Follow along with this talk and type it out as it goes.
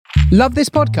Love this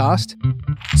podcast?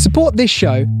 Support this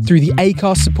show through the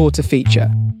Acast supporter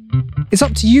feature. It's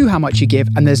up to you how much you give,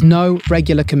 and there's no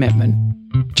regular commitment.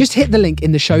 Just hit the link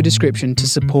in the show description to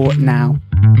support now.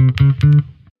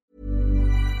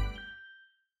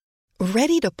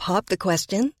 Ready to pop the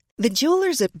question? The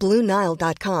jewelers at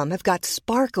BlueNile.com have got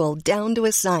sparkle down to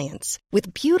a science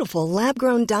with beautiful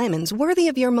lab-grown diamonds worthy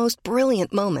of your most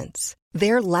brilliant moments.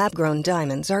 Their lab-grown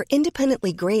diamonds are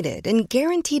independently graded and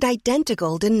guaranteed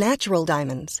identical to natural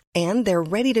diamonds, and they're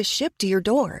ready to ship to your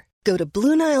door. Go to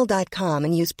BlueNile.com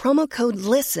and use promo code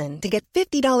LISTEN to get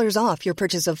 $50 off your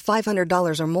purchase of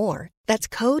 $500 or more. That's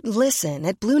code LISTEN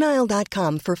at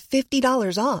BlueNile.com for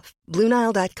 $50 off.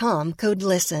 BlueNile.com, code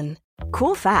LISTEN.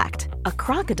 Cool fact, a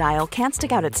crocodile can't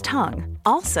stick out its tongue.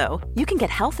 Also, you can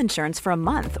get health insurance for a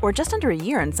month or just under a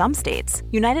year in some states.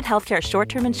 United Healthcare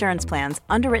short-term insurance plans,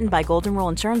 underwritten by Golden Rule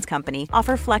Insurance Company,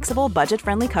 offer flexible,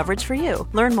 budget-friendly coverage for you.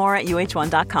 Learn more at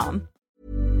uh1.com.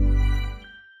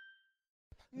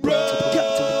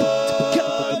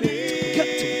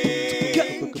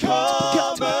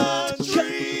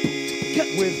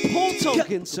 With Paul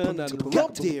Tomkinson and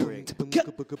Rob Deering.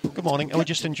 Good morning. Are we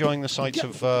just enjoying the sight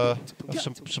of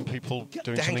some people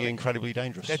doing something incredibly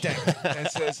dangerous? They're dangling.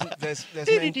 There's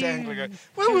men dangling.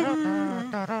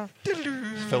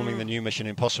 Filming the new Mission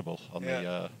Impossible on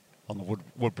the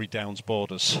Woodbury Downs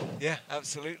borders. Yeah,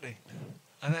 absolutely.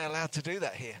 Are they allowed to do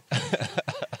that here?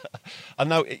 I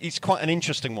know it's quite an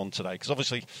interesting one today because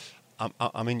obviously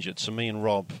I'm injured, so me and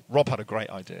Rob had a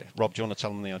great idea. Rob, do you want to tell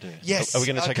them the idea? Yes. Are we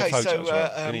going to take a photo as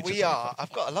well? We are.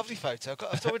 I've got a lovely photo.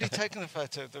 I've already taken a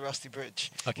photo of the Rusty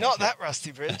Bridge. Okay, Not that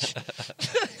Rusty Bridge.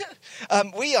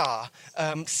 We are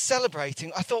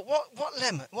celebrating. I thought,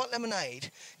 what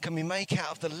lemonade can we make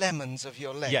out of the lemons of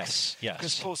your legs? Yes.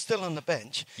 Because Paul's still on the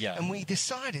bench. Yeah. And we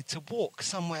decided to walk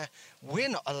somewhere we're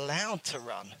not allowed to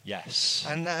run. Yes.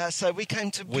 And so we came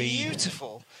to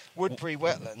beautiful Woodbury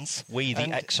wetlands. We, the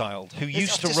exiled, who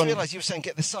used to I just run... realised you were saying,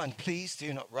 get the sign, please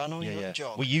do not run or you'll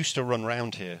jog. We used to run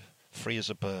round here, free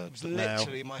as a bird. It was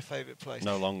literally my favourite place.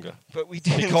 No longer. But we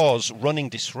didn't. Because running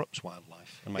disrupts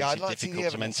wildlife and makes I'd it like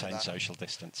difficult to maintain social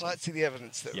distance. I'd like to see the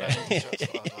evidence that running disrupts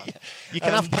wildlife. You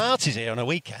can have parties here on a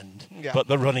weekend, but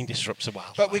the running disrupts the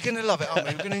wildlife. But we're going to love it, aren't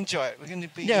we? We're going to enjoy it. We're going to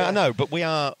be... Yeah, I know, but we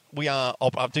are.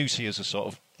 I do see us as sort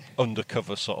of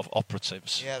undercover sort of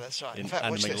operatives. Yeah, that's right. In In fact,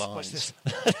 enemy watch lines. this.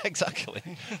 Exactly.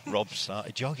 Rob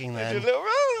started jogging then. Do a little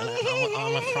run.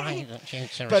 I'm afraid that due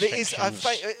to But it is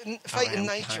restrictions fate and around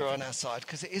nature COVID. on our side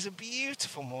because it is a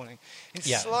beautiful morning. It's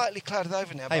Yeah. slightly clouded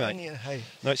over now, Hey, but mate.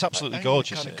 no, it's absolutely in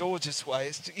gorgeous a kind of here. gorgeous way.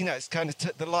 It's it's kind of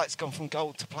the light's gone from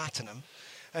gold to platinum,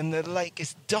 and the lake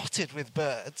is dotted with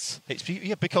birds. It's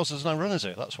because there's no runners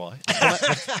here. That's why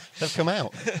they've come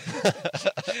out.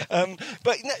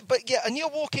 But yeah, and you're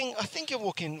walking. I think you're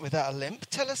walking without a limp.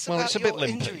 Tell us about It's a your bit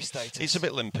limpy. injury status. It's a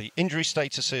bit limpy. Injury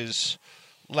status is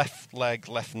left leg,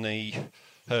 left knee,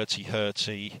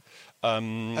 hurty.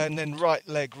 And then right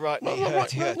leg, right knee,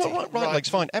 hurty. Right leg's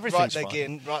fine. Everything's right leg fine.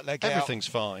 in, right leg out. Everything's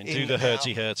fine. in Do the and out.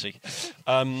 hurty.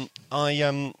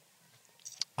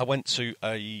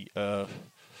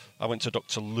 I went to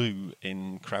Dr. Lou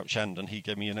in Crouch End, and he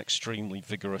gave me an extremely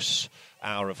vigorous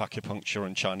hour of acupuncture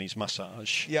and Chinese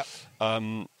massage. Yeah.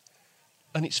 And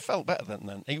it's felt better than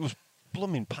then. It was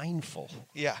blooming painful.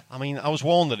 Yeah. I mean, I was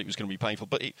warned that it was going to be painful,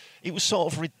 but it was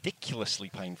sort of ridiculously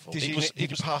painful. Did you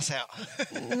pass out?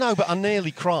 No, but I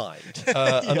nearly cried.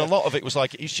 And a lot of it was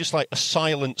like, it's just like a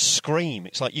silent scream.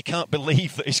 It's like, you can't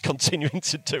believe that he's continuing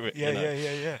to do it.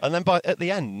 Yeah. And then at the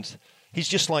end, he's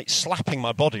just like slapping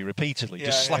my body repeatedly,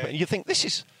 just slapping. And you think,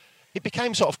 it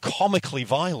became sort of comically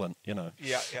violent,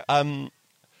 Yeah.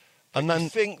 And then you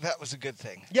think that was a good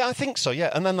thing? Yeah, I think so, yeah.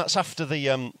 And then that's after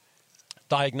the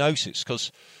diagnosis,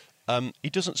 because he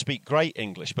doesn't speak great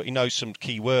English, but he knows some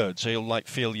key words. He'll like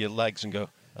feel your legs and go,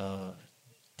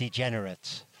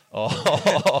 degenerate, or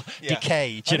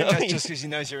decayed. I think that's just because he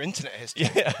knows your internet history.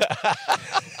 Yeah.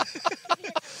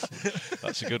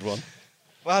 That's a good one.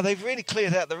 Well, they've really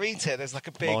cleared out the reeds here. There's like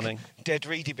a big Morning. dead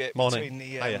reedy bit Morning. between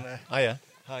the... Hiya.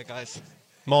 Hi, guys.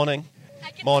 Morning.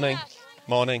 Morning.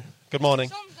 Good morning.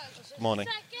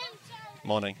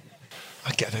 Morning.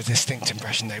 I get the distinct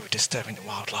impression they were disturbing the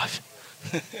wildlife.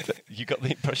 You got the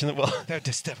impression that, well... They were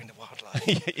disturbing the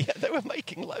wildlife. Yeah, they were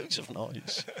making loads of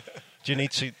noise. Do you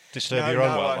need to disturb your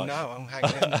own wildlife? No, I'm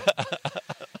hanging in.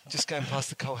 Just going past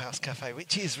the Coal House Cafe,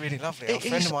 which is really lovely. A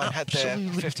friend of mine had their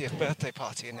 50th birthday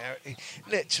party in there.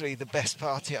 Literally the best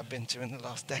party I've been to in the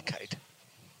last decade.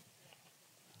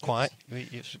 Quiet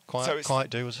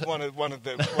do, was it? One of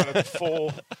the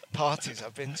 4 parties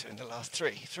I've been to in the last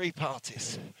 3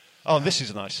 parties. Oh, this is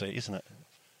a nice seat, isn't it?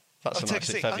 That's I'll a take nice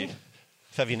a seat. seat. Have you?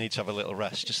 if ever you need to have a little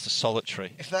rest, just the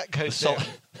solitary. If that goes down,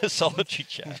 the solitary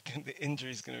chair. the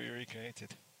injury's going to be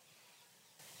recreated.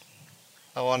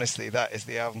 Oh, honestly, that is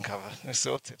the album cover. We're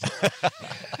sorted.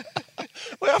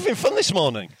 We're having fun this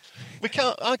morning.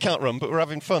 I can't run, but we're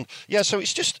having fun. Yeah, so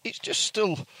it's just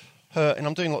still hurting.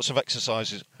 I'm doing lots of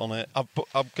exercises on it. I'm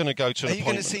going to go to an appointment. Are you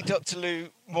going to see Dr. Lou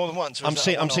more than once? I'm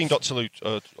seeing Dr. Lou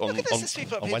on Look at this, there's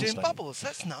people up here Wednesday. doing bubbles.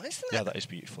 That's nice, isn't it? Yeah, that is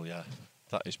beautiful, yeah.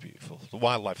 That is beautiful. The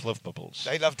wildlife love bubbles.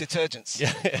 They love detergents.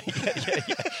 Yeah.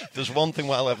 There's one thing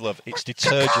wildlife love, it's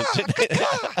detergents.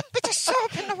 Bit of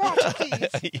soap in the water, please.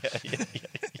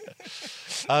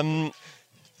 Yeah.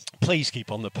 Please keep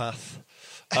on the path.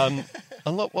 And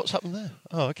look, what's happened there?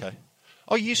 Oh, okay.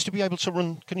 Oh, you used to be able to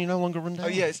run. Can you no longer run down? Oh,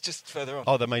 yeah, it's just further on.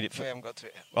 Oh, they made it. We haven't got to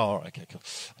it yet. Oh, all right, okay, cool.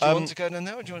 Do you want to go down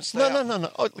there or do you want to stay up?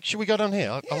 No. Oh, should we go down here?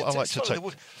 I like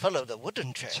to follow the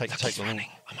wooden trail. take the running.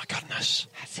 Oh, my goodness.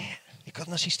 That's it. My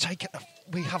goodness, he's taken.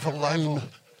 We have a lone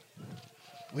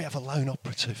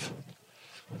operative.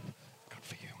 Good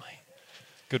for you, mate.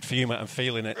 Good for you, mate. I'm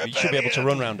feeling it. You should be able to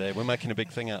run around here. We're making a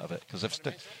big thing out of it because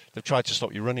they've tried to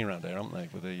stop you running around here, haven't they?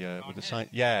 With the sign.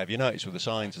 Yeah, have you noticed with the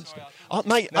signs and stuff? Oh,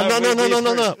 mate.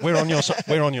 No. We're on your side.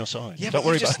 We're on your side. Yeah, don't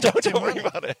worry about it. Don't worry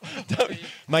about it.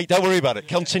 Mate, don't worry about it.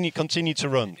 Continue to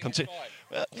run.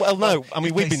 Well, no. I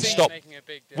mean, we've been stopped.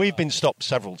 We've been stopped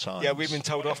several times. Yeah, we've been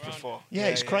told off before. Yeah,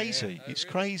 it's crazy. Yeah. It's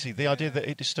crazy. The idea that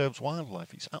it disturbs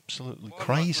wildlife. It's absolutely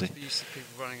crazy. What used to people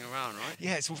running around, right?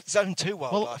 Yeah, it's Zone 2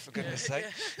 wildlife, for goodness sake.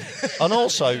 And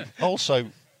also,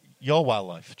 your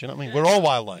wildlife. Do you know what I mean? We're all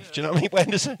wildlife. Do you know what I mean? When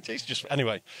does it? It's just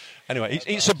anyway.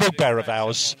 It's a bugbear of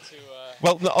ours.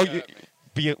 Well, no,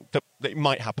 it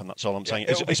might happen. That's all I'm saying.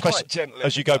 Especially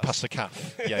as you go past the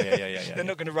calf. Yeah. They're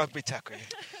not going to rugby tackle you.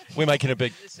 We're making a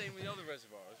big. The same with the other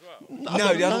reservoir as well.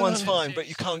 No, the other one's fine, but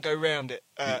you can't go round it.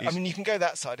 I mean, you can go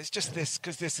that side. It's just this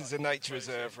because this is a nature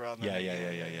reserve rather than.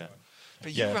 Yeah.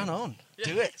 But you run on.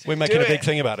 Do it. We're making a big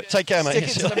thing about it. Take care, mate.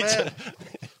 Stick it to the man.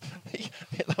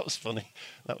 That was funny.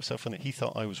 That was so funny. He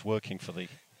thought I was working for the.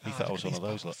 He thought I was one of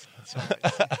those. Look.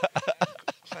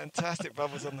 Fantastic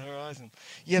bubbles on the horizon.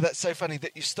 Yeah, that's so funny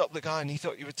that you stopped the guy and he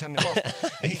thought you were turning him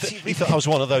off. He thought I was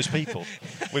one of those people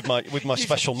with my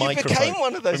special microphone. You became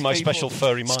one of those with my people. special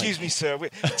furry mic. Excuse me, sir.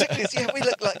 Particularly, we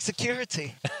look like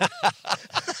security.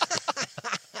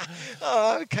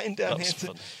 I came down here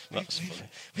to. That's funny.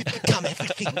 We've become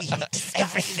everything we despise.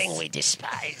 Everything we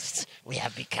despised, we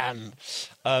have become.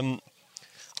 Look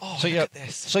at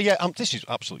this. So this is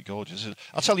absolutely gorgeous.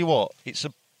 I'll tell you what, it's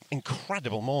an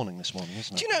incredible morning this morning,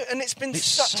 isn't it? Do you know? And it's been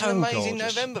such so an amazing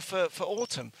gorgeous. November for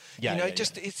autumn. Yeah,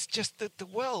 It's just that the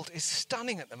world is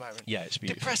stunning at the moment. Yeah, it's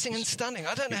beautiful. Depressing and stunning.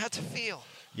 I don't know how to feel.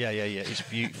 Yeah. It's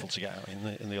beautiful to get out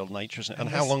in the old nature, isn't it? And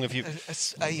how long have you?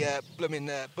 A blooming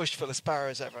bush full of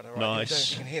sparrows over on the right. Nice. I don't know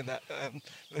if you can hear that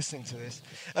listening to this.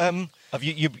 Have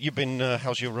you been?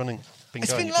 How's your running been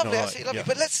It's going? been You've lovely, all right? absolutely lovely. Yeah.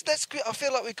 But let's. I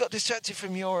feel like we've got distracted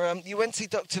from your. You went to see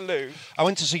Dr. Lou. I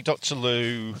went to see Dr.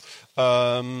 Lou.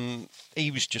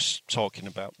 He was just talking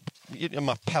about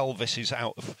my pelvis is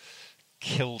out of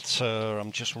kilter.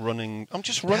 I'm just running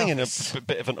in a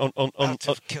bit of an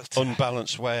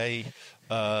unbalanced way,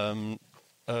 and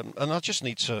I just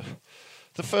need to.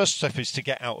 The first step is to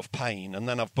get out of pain, and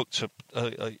then I've booked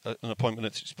an appointment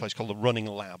at this place called the Running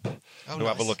Lab to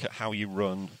have a look at how you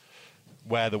run,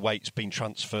 where the weight's been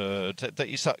transferred.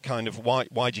 It's that kind of why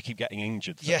do you keep getting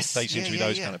injured? Yes, they seem to be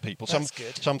those kind of people. That's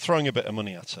good. So I'm throwing a bit of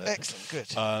money at it. Excellent,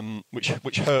 good.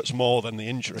 Which hurts more than the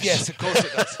injuries. Yes, of course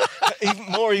it does.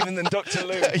 even than Dr.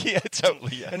 Lou. Yeah,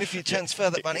 totally. Yeah. And if you transfer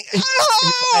that money,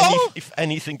 if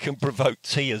anything can provoke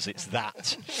tears, it's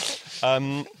that.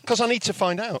 Because I need to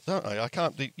find out, don't I? I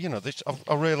can't.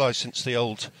 I realised since the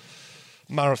old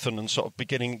marathon and sort of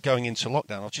going into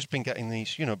lockdown, I've just been getting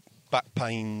these, back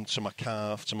pain to my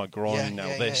calf, to my groin.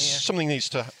 Something needs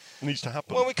to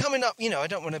happen. Well, we're coming up. I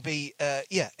don't want to be.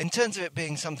 In terms of it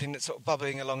being something that's sort of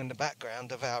bubbling along in the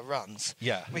background of our runs.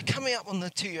 Yeah. We're coming up on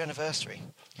the 2-year anniversary.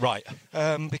 Right.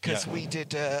 Because we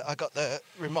did. I got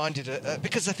reminded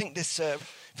because I think this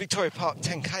Victoria Park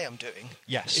 10K I'm doing.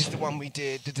 Yes. Is the one we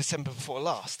did the December before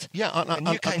last. Yeah. And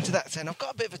you came to that saying I've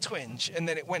got a bit of a twinge, and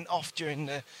then it went off during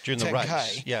the 10K.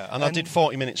 Race. Yeah. And I did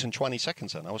 40 minutes and 20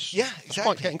 seconds then. I was. Yeah.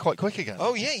 Exactly. Getting quite quick again.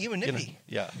 Oh yeah, you were nippy.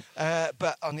 Yeah.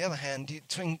 But on the other hand, you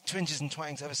twinges and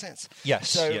twangs ever since. Yes.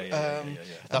 So, yeah.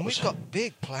 And we've got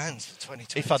big plans for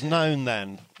 2022. If I'd known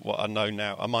then what I know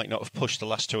now, I might not have pushed the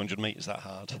last 200 metres that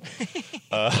hard.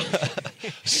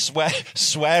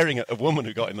 Swearing at a woman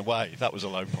who got in the way, that was a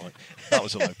low point.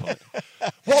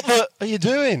 What the are you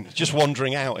doing? Just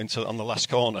wandering out on the last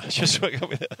corner. Just I'm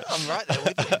right there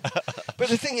with you. But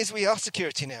the thing is, we are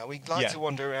security now. We like to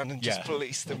wander around and just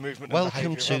police the movement and behaviour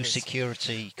Welcome of to others.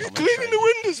 security You're commentary. cleaning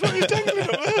the windows. What are you dangling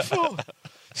up there for?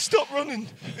 Stop running.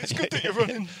 It's good that you're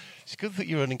running. It's good that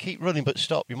you're running. Keep running, but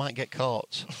stop. You might get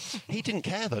caught. He didn't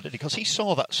care, though, did he? Because he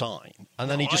saw that sign, and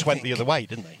then he just went the other way,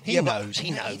 didn't he? He knows.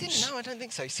 He No, knows. he didn't. No, I don't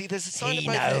think so. See, there's a sign He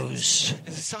at both ends. knows.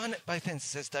 There's a sign at both ends that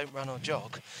says "Don't run or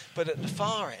jog," but at the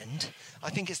far end, I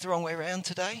think it's the wrong way around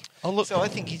today. Oh, look. So I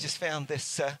think he just found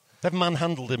this. They've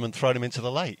manhandled him and thrown him into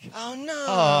the lake. Oh no!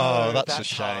 Oh, that's a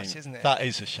shame. harsh, isn't it? That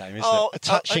is a shame, isn't Oh, it?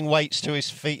 Attaching weights to his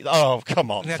feet. Oh,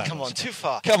 come on. No, fellas. come on, too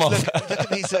far. Come on. Look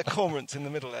at these cormorants in the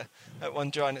middle there. That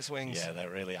one drying its wings. Yeah, they're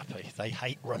really happy. They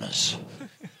hate runners.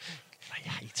 They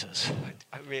hate us.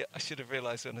 I should have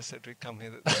realised when I said we'd come here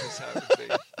that this is how it would be.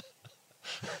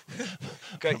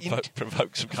 Great.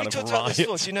 Provoke some kind we of talked about this riot.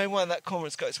 before. Do you know why that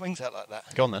cormorant's got its wings out like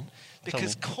that? Go on then.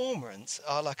 Because cormorants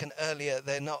are like an earlier.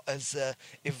 They're not as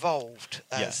evolved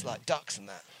as like ducks and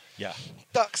that. Yeah.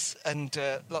 Ducks and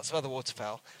lots of other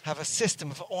waterfowl have a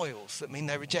system of oils that mean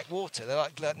they reject water. They're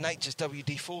like nature's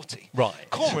WD-40. Right.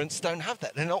 Cormorants don't have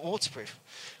that. They're not waterproof.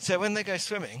 So when they go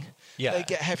swimming, they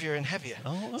get heavier and heavier.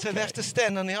 Oh, So they have to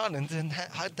stand on the island and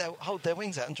hold their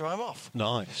wings out and dry them off.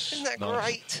 Nice. Isn't that nice.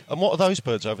 great? And what are those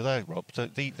birds over there, Rob?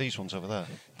 These ones over there?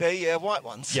 The white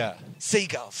ones? Yeah.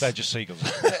 Seagulls. They're just seagulls.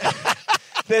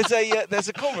 There's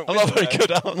a cormorant. I'm not very window.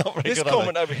 good. I'm not very This good at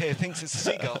cormorant over here thinks it's a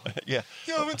seagull. Yeah.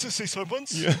 Yeah, I went to the seaside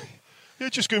once. Yeah. You're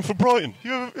just going for Brighton.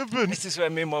 You ever been? This is where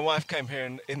me and my wife came here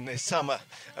in the summer,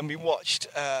 and we watched.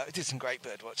 Did some great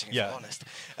bird watching, if I'm honest.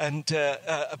 And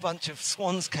a bunch of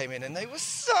swans came in, and they were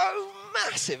so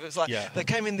massive. It was like they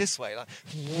came in this way, like,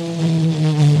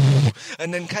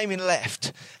 and then came in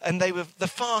left, and they were the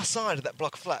far side of that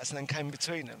block of flats, and then came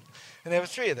between them. And there were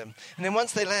three of them. And then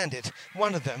once they landed,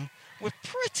 one of them. We're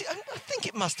pretty. I think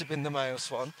it must have been the male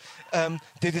swan.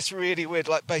 Did this really weird,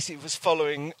 like basically was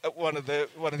following one of the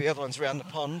other ones around the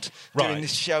pond, doing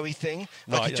this showy thing.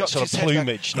 Like he dropped sort his of head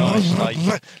plumage, back, nice. Like,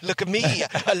 look at me,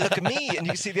 look at me, and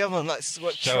you can see the other one like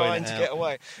trying to get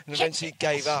away, and eventually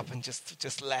gave up and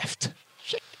just left.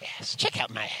 Check out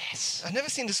my ass. I've never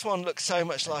seen a swan look so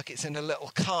much like it's in a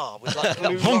little car with like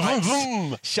blue Vroom, vroom, lights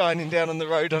vroom. shining down on the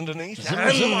road underneath.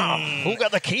 Who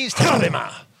got the keys to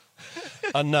Lima?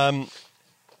 And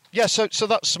so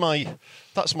that's my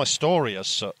story as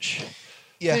such.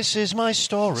 Yeah. This is my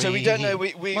story. So we don't know.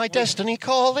 My destiny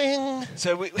calling.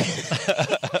 So we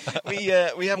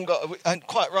haven't got. And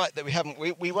quite right that we haven't.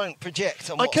 We won't project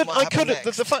on what might happen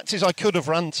next. The fact is, I could have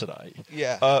ran today.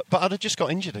 Yeah. But I'd have just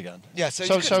got injured again. Yeah. So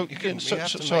you couldn't.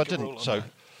 So I didn't. So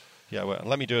yeah. Well,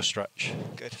 let me do a stretch.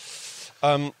 Good.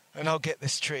 And I'll get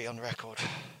this tree on record.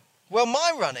 Well,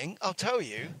 my running, I'll tell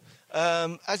you.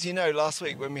 As you know, last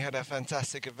week when we had our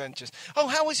fantastic adventures. Oh,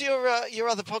 how was your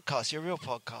other podcast, your real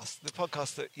podcast, the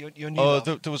podcast that your new?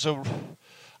 There was a.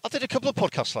 I did a couple of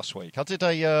podcasts last week. I did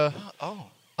a.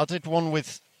 I did one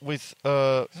with.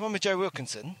 The one with Joe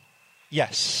Wilkinson.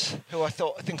 Yes. Who I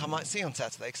think I might see on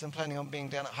Saturday because I'm planning on being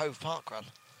down at Hove Park Run.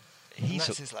 He's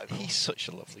such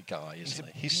a lovely guy, isn't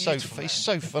he? He's so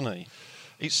funny.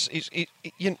 They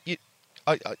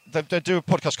do a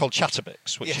podcast called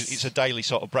Chatterbix, which is it's a daily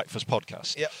sort of breakfast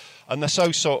podcast. Yep. And they're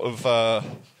so sort of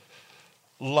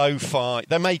lo-fi.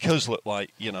 They make us look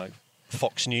like,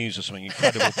 Fox News or something,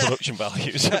 incredible production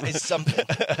values. That is something.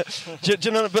 do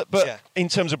you know? But in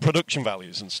terms of production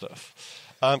values and stuff.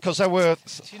 Because there were.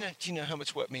 Do you know how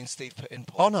much work me and Steve put in?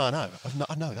 Paul? Oh no, I know.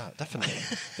 I know that definitely.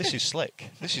 This is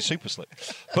slick. This is super slick.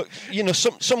 But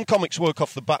some comics work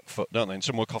off the back foot, don't they? And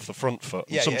some work off the front foot.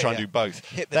 And some try and do both.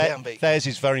 Hit the downbeat. Theirs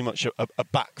is very much a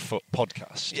back foot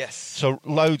podcast. Yes. So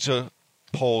loads of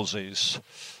pauses,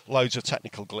 loads of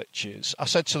technical glitches. I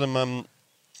said to them.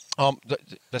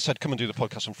 They said, "Come and do the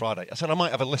podcast on Friday." I said, "I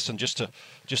might have a listen just to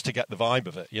get the vibe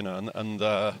of it, and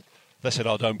they said,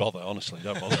 "Oh, don't bother. Honestly,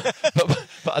 don't bother."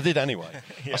 but I did anyway.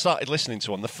 Yeah. I started listening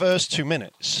to one. The first 2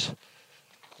 minutes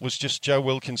was just Joe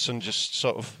Wilkinson, just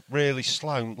sort of really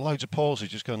slow, loads of pauses,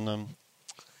 just going,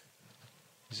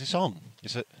 "Is this on?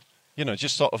 Is it?"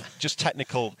 Just sort of just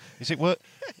technical. Is it work?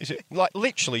 Is it like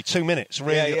literally 2 minutes?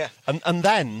 Really? Yeah. And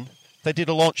then. They did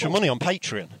a launch of money on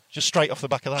Patreon, just straight off the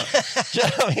back of that. Do you know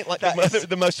what I mean? Like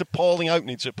the most appalling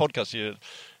opening to a podcast in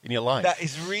your life. That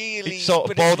is really... It's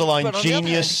sort of borderline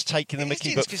genius, taking the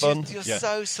mickey, but fun. You're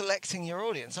so selecting your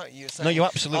audience, aren't you? You're saying, no, you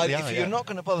absolutely are. If you're not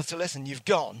going to bother to listen, you've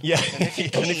gone. Yeah, and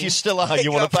if you still are,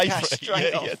 you want to pay for it.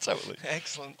 Yeah, totally.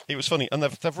 Excellent. It was funny. And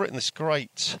they've written this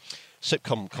great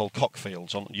sitcom called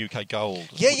Cockfields on UK Gold.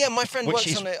 Yeah, my friend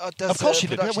works on it. Of course you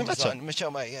did. Production design. Michelle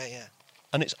May, yeah.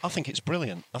 I think it's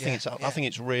brilliant. I think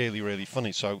it's really, really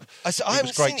funny. So I it haven't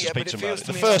was great seen to it yet, speak but to it him about feels it. to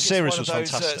The me first like series it's was one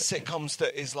of those fantastic. sitcoms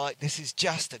that is like, this is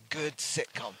just a good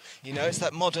sitcom. You know, it's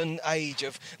that modern age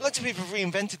of lots of people have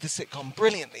reinvented the sitcom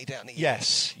brilliantly down the years.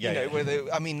 Yes, yeah, you know, yeah. where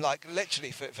they, I mean, like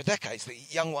literally for decades, the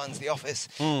young ones, The Office,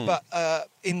 Mm. but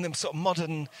in the sort of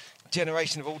modern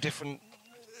generation of all different.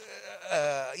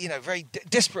 Very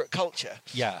disparate culture.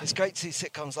 Yeah. It's great to see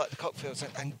sitcoms like The Cockfields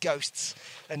and Ghosts,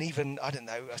 and even, I don't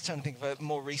know, I was trying to think of a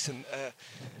more recent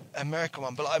American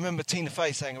one, but I remember Tina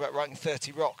Fey saying about writing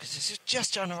 30 Rock, because she's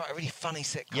just trying to write a really funny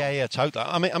sitcom. Yeah, totally.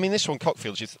 I mean, this one,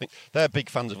 Cockfields, you think they're big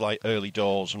fans of like Early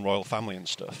Doors and Royal Family and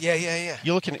stuff. Yeah.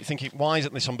 You're looking at it thinking, why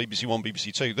isn't this on BBC One,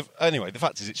 BBC Two? Anyway, the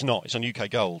fact is, it's not. It's on UK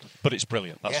Gold, but it's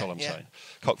brilliant. That's all I'm saying.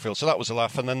 Cockfields. So that was a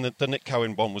laugh, and then the Nick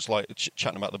Cohen one was like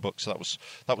chatting about the book. So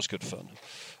that was good fun.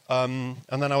 And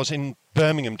then I was in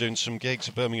Birmingham doing some gigs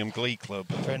at Birmingham Glee Club.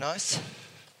 Very nice.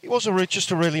 It was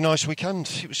just a really nice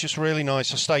weekend. It was just really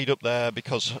nice. I stayed up there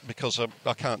because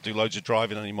I can't do loads of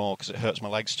driving anymore because it hurts my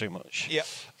legs too much. Yeah.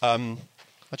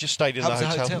 I just stayed in How the was the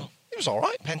hotel. hotel? It was all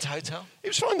right. Penta Hotel? It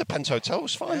was fine. The Penta Hotel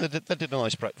was fine. Yeah. They did a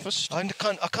nice breakfast. I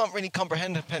can't really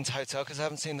comprehend a Penta Hotel because I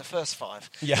haven't seen the first 5.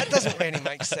 Yeah. That doesn't really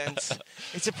make sense.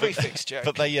 It's a prefix joke.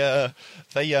 But they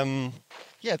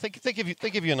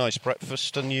give you a nice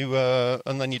breakfast, and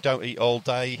then you don't eat all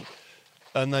day,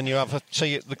 and then you have a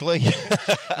tea at the Glee.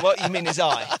 What you mean is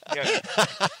I. Yeah.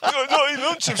 Not eating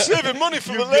lunch. I'm saving money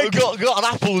for my I leg. got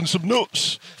an apple and some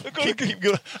nuts. I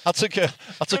took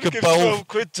a bowl. 12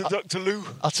 quid to Dr. Lou.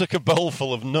 I took a bowl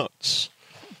full of nuts,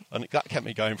 and that kept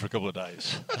me going for a couple of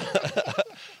days.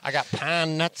 I got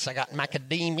pine nuts. I got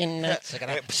macadamia nuts.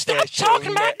 Stop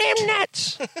talking about them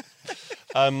nuts.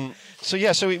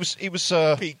 So it was.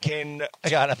 Pecan. I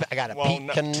got a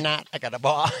Walnut. pecan nut. I got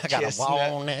a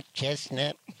walnut,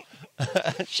 chestnut.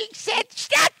 She said,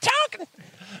 "Stop talking."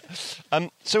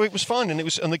 So it was fine, and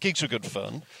the gigs were good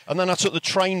fun. And then I took the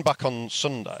train back on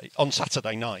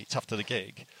Saturday night after the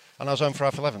gig, and I was home for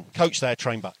 11:30. Coach there,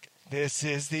 train back. This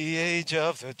is the age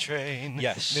of the train.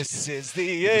 Yes. This is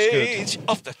the It was age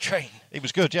of the train. It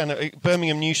was good, yeah. No,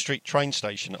 Birmingham New Street train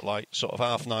station at like sort of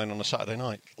 9:30 on a Saturday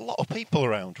night. A lot of people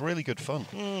around, really good fun.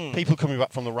 People coming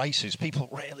back from the races, people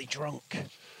really drunk.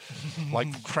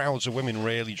 Like crowds of women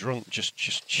really drunk, just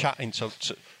chatting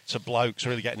to blokes,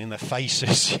 really getting in their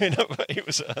faces. You know, it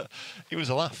was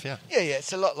a laugh, yeah. Yeah,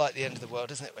 it's a lot like the end of the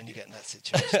world, isn't it, when you get in that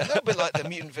situation? A little bit like the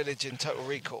mutant village in Total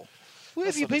Recall. Where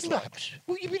have you been, Max?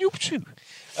 What have you been up to?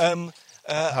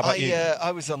 How about you?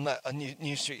 I was on that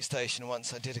New Street station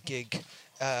once. I did a gig.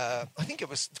 I think it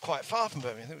was quite far from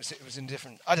Birmingham. I think it was in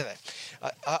different. I don't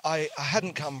know. I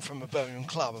hadn't come from a Birmingham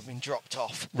club. I've been dropped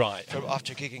off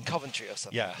after a gig in Coventry or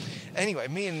something. Yeah. Anyway,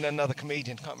 me and another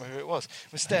comedian, can't remember who it was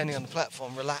standing on the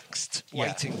platform, relaxed,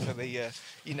 waiting for the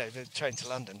train to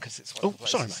London, because it's one of the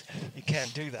places you can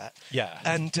do that. Yeah.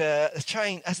 And the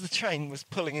train was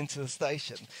pulling into the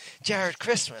station, Jared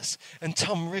Christmas and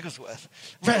Tom Wrigglesworth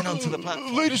ran onto the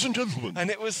platform. Ladies and gentlemen. And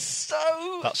it was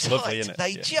so That's tight. lovely, isn't it? They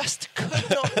Yeah. just could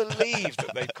not believe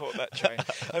that they'd caught that train.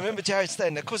 I remember Jared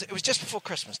staying there. Of course, it was just before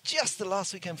Christmas, just the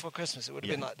last weekend before Christmas. It would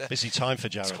have been like the busy time for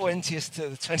Jared. 20th to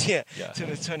the 20th to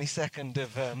the 22nd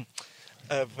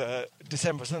of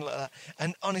December or something like that.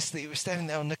 And honestly, we were standing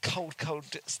there on the cold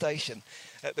station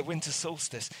at the winter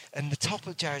solstice, and the top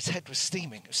of Jared's head was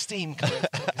steaming. It was steam coming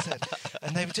out the top of his head.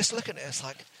 And they were just looking at us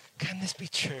like, can this be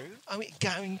true? Are we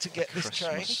going to get this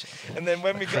train? And then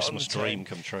when we got on the train, dream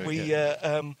come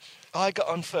true. I got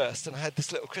on first, and I had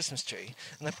this little Christmas tree,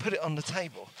 and I put it on the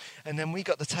table. And then we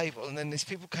got the table, and then these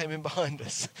people came in behind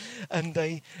us, and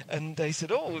they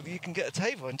said, "Oh, you can get a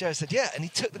table." And Jared said, "Yeah." And he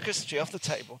took the Christmas tree off the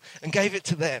table and gave it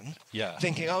to them,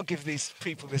 thinking, "I'll give these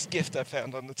people this gift I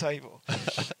found on the table."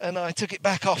 And I took it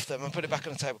back off them and put it back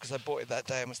on the table because I bought it that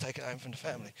day and was taking it home from the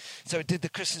family. So it did the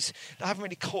Christmas. I haven't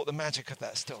really caught the magic of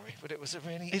that story, but it was a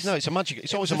really. It's magic.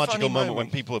 It's always a magical moment when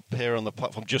people appear on the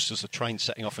platform just as the train's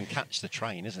setting off and catch the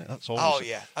train, isn't it? That's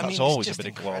always. That's always a bit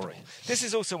of glory. This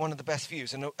is also one of the best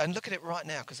views, and look at it right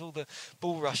now, because all the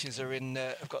bulrushes are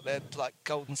have got their like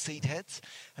golden seed heads,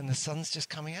 and the sun's just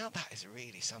coming out. That is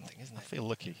really something, isn't it? I feel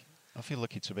lucky. I feel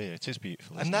lucky to be here. It is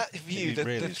beautiful. And that view, the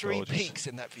really three gorgeous. peaks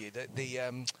in that view,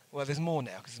 well, there's more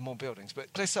now because there's more buildings,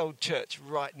 but Clissold Church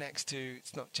right next to,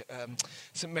 it's not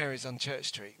St Mary's on Church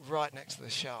Street, right next to the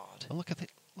Shard. And look at it.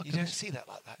 You don't see that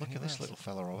like that. Look at this little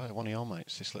fella over there, one of your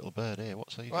mates, this little bird here.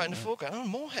 What's he doing? Right in the foreground. Oh,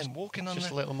 moorhen walking on just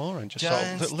the... a little moorhen,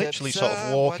 just literally sort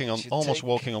of walking on, almost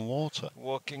walking on water.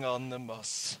 Walking on the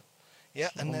moss. Yeah,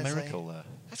 It's a and little there's miracle there.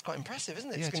 That's quite impressive,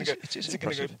 isn't it? Yeah, It is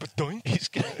impressive. Go, He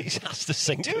has to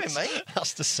sink. Do it, mate.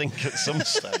 Has to sink at some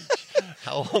stage.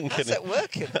 How long can How's that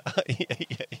working?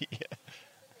 yeah.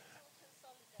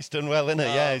 done well, isn't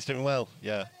it? Yeah, he's doing well.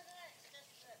 Yeah.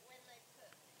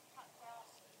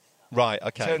 Right.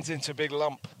 Okay. Turns into a big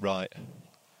lump. Right.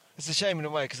 It's a shame in a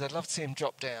way because I'd love to see him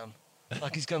drop down,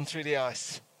 like he's gone through the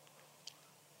ice.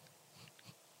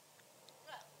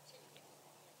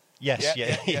 Yes.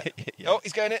 Yeah. Yeah. Oh,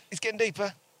 he's going in. He's getting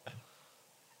deeper.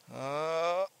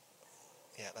 Yeah,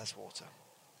 that's water.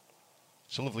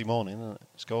 It's a lovely morning, isn't it?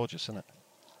 It's gorgeous, isn't it?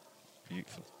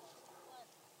 Beautiful.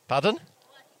 Pardon?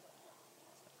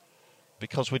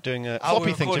 Because we're doing a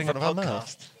floppy things in front of our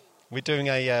mouth. We're doing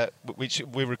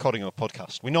we're recording a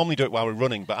podcast. We normally do it while we're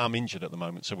running, but I'm injured at the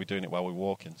moment, so we're doing it while we're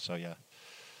walking. So yeah,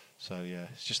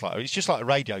 it's just like a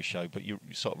radio show, but you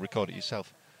sort of record it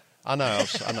yourself. I know.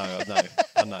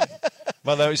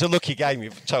 Well, though it's a lucky game.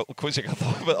 You've total quizzing, I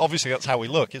thought, but obviously that's how we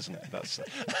look, isn't it? That's.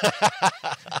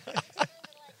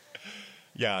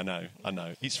 Yeah, I know.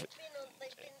 It's. They've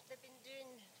been doing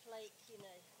like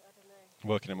I don't know.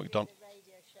 Working at McDonald's.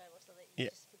 Radio show or something. Yeah.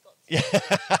 Just forgot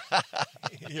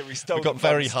to Yeah, we stole We've got them by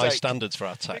very high mistake. standards for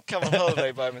our We tech. come on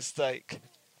holiday by mistake.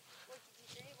 What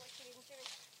did you do? What have you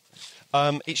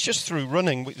been doing? It's just through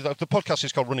running. The podcast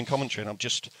is called Running Commentary, and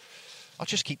I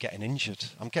just keep getting injured.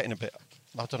 I'm getting a bit.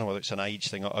 I don't know whether it's an age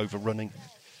thing or overrunning.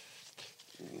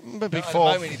 Maybe Not at the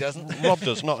moment he doesn't. Rob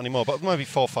does, not anymore, but maybe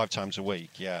 4 or 5 times a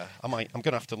week. Yeah, I'm going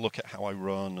to have to look at how I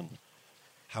run and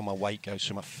how my weight goes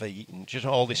through my feet and just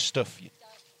all this stuff.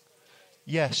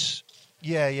 Yes,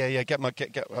 yeah. Get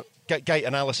gait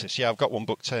analysis. Yeah, I've got one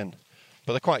booked in,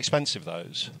 but they're quite expensive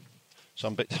those. So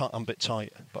I'm a bit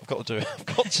tight, but I've got to do it. I've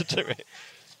got to do it.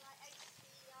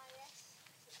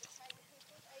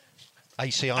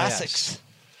 ACIS. ASICS.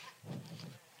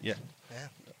 Yeah. Yeah.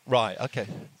 Right. Okay.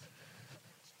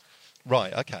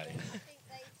 Right. Okay. I think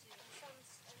they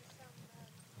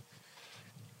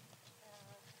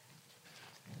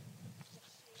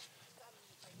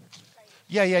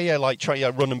do. Yeah. Like try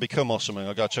run and become or something.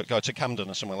 Or go to Camden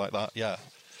or something like that. Yeah.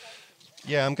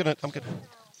 Yeah. I'm gonna.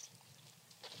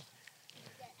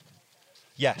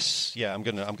 Yes. Yeah. I'm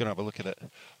gonna have a look at it.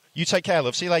 You take care,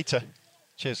 love. See you later.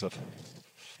 Cheers, love.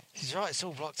 He's right. It's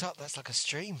all blocked up. That's like a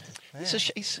stream. Yeah.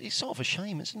 It's sort of a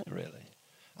shame, isn't it? Really.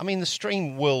 I mean, the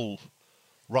stream will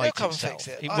right They'll come itself. and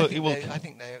fix it. I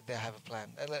think they have a plan.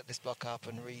 They let this block up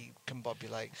and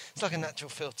recombobulate. It's like a natural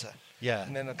filter. Yeah.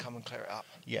 And then they'll come and clear it up.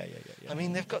 Yeah. I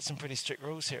mean, they've got some pretty strict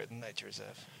rules here at the Nature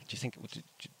Reserve. Do you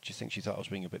think she thought I was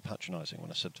being a bit patronising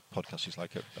when I said podcast is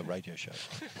like a radio show?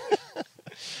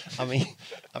 I mean,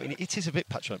 it is a bit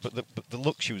patronising, but the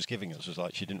look she was giving us was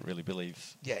like she didn't really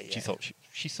believe. Yeah.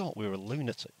 She thought we were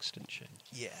lunatics, didn't she?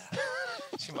 Yeah.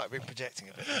 She might have been projecting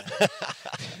a bit there.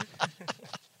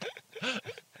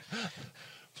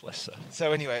 Bless her.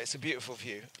 So anyway, it's a beautiful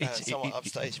view. Somewhat it-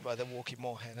 upstaged by the Walking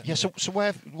Moorhead. Yeah. So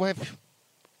where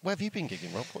have you been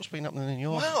gigging, Rob? What's been happening in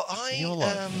your in your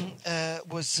life?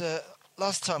 Was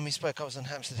last time we spoke, I was on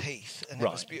Hampstead Heath, and it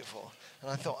was Right. beautiful. And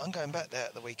I thought I'm going back there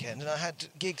at the weekend, and I had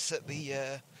gigs at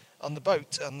the on the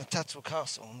boat on the Tatterall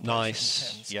Castle. On the boat Nice. from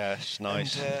the Thames. Yes.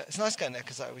 Nice. And it's nice going there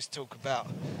because I always talk about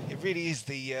it. Really is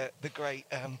the great.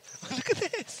 Look at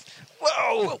this!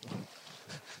 Whoa!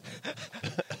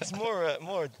 It's more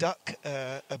a duck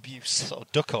abuse. Sort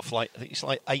of duck off. Like it's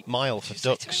like 8 Mile for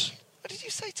ducks. What did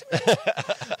you say to me?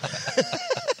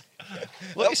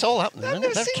 Look, it's all happening. I've Isn't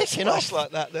never it? They're seen kicking Splash off.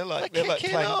 like that. They're like They're playing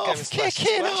kicking Game of off. Splash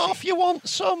Kicking Splashy. off. You want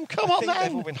some? Come I on, think they've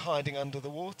all then. been hiding under the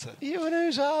water. You and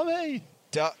whose army?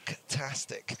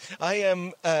 Ducktastic.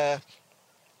 I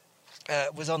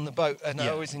was on the boat, and I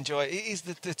Yeah. always enjoy it. It is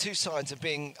the two sides of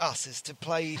being us is to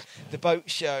play the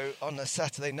boat show on a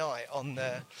Saturday night on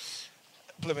the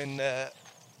blooming,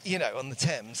 on the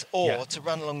Thames, or Yeah. to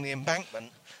run along the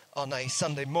embankment on a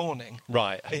Sunday morning.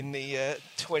 Right. In the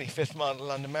 25th mile of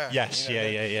London Marathon. Yes,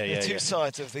 yeah. The two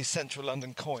sides of the central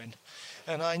London coin.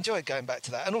 And I enjoyed going back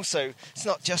to that. And also, it's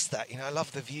not just that. I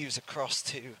love the views across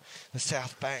to the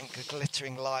South Bank, the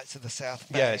glittering lights of the South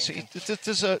Yeah. Bank.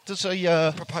 There's a.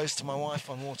 Proposed to my wife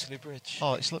on Waterloo Bridge.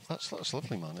 Oh, that's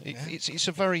lovely, man. Yeah. It's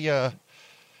a very. There's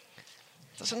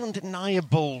an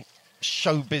undeniable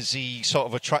show-busy sort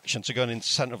of attraction to going into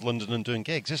the centre of London and doing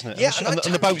gigs, isn't it? Yeah, and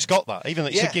the boat's got that, even though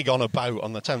it's Yeah. a gig on a boat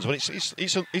on the Thames, but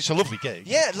it's a lovely gig.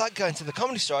 Yeah, like going to the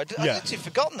Comedy Store. I'd Yeah. literally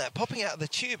forgotten that, popping out of the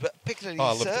tube at Piccadilly Oh,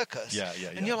 I loved it. Circus. Yeah.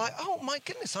 And you're like, oh my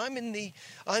goodness, I'm in the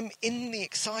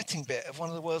exciting bit of one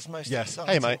of the world's most Yeah.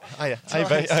 exciting. Hey, mate. Hey, Nice.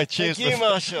 mate. Cheers. Thank you,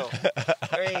 Marshall.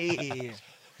 Hey.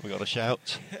 We got a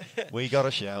shout. We got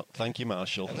a shout. Thank you,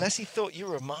 Marshall. Unless he thought you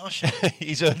were a Marshall.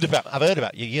 I've heard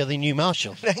about you. You're the new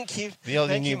Marshall. Thank you. The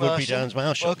only Thank new you, Woodbury Marshall. Downs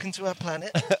Marshall. Welcome to our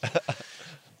planet.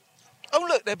 Oh,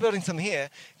 look, they're building something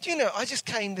here. Do you know, I just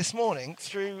came this morning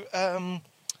through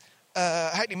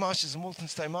Hackney Marshes and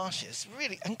Walthamstow Marshes,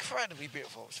 really incredibly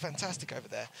beautiful. It's fantastic over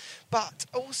there. But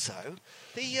also,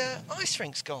 the ice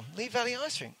rink's gone. Lee Valley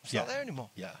Ice Rink. It's not there anymore.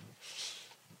 Yeah.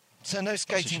 So no That's a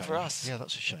skating shame. for us. Yeah,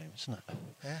 that's a shame, isn't it?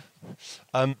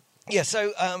 Yeah. Yeah,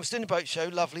 so I was doing a boat show,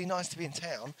 lovely, nice to be in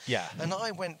town. Yeah. And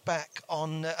I went back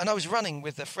on, and I was running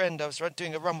with a friend. I was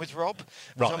doing a run with Rob,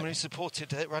 someone who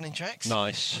supported Running Tracks.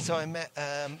 Nice. So I met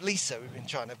Lisa, we've been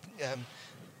trying to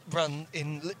run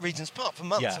in Regent's Park for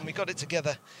months, and we got it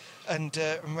together and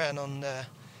ran on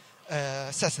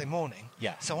Saturday morning.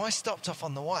 Yeah. So I stopped off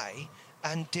on the way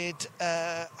and did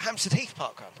Hampstead Heath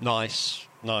Park Run.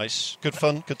 Nice. Good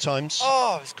fun, good times.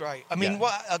 Oh, it was great. I mean,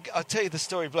 I'll tell you the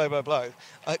story blow by blow.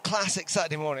 Classic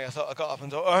Saturday morning, I thought I got up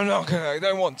and thought, oh, no, I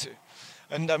don't want to.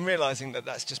 And I'm realising that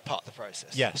that's just part of the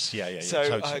process. Yes, yeah. So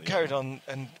totally, I carried on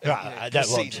and I don't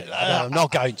want proceeded. to. I'm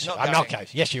not going to. I'm not going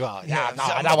to. Yes, you are. Yeah, no,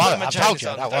 I don't want to. I've told you.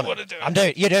 I don't want to do it. I'm doing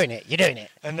it. You're doing it. You're doing it.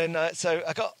 And then, so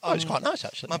I got Oh, it's quite nice,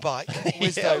 actually. my bike,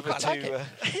 whizzed over to... I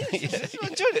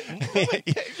enjoyed it.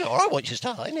 It's all right once you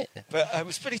start, isn't it? But it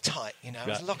was pretty tight, you know. I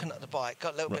was Right. looking at the bike,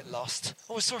 got a little bit lost.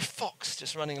 I saw a fox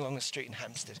just running along the street in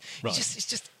Hampstead. Right. it's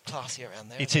just classy around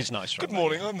there. It is nice. Good right,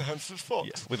 morning, I'm the Hampstead Fox.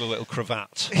 Yeah, with a little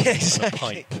cravat Exactly. and a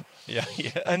pipe. Yeah.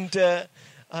 And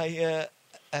I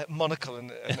monocle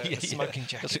and a smoking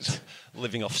jacket. 'Cause it's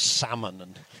living off salmon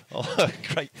and all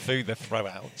great food they throw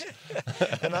out.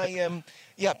 And I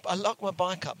locked my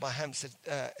bike up by Hampstead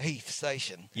Heath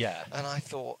Station. Yeah. And I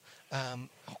thought,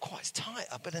 quite it's tight.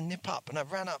 I better nip up. And I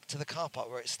ran up to the car park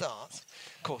where it starts.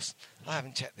 Of course, I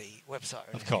haven't checked the website.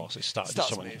 Or Of course, it started with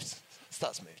someone.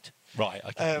 Starts moved. Right.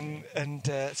 Okay.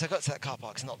 So I got to that car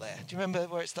park. It's not there. Do you remember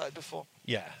where it started before?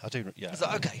 Yeah, I do. Yeah. I was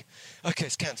like, okay,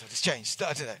 it's cancelled. It's changed.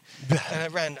 I don't know. And I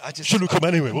ran. I just Shouldn't have come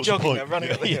anyway, I'm what's the jogging, point? I'm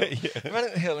running up the hill. Yeah. Running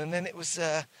up the hill, and then it was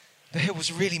the hill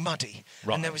was really muddy,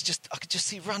 Right. and there was I could just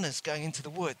see runners going into the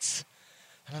woods,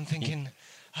 and I'm thinking,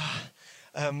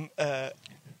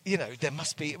 there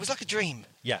must be. It was like a dream.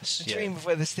 Yes. A dream of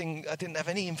where this thing. I didn't have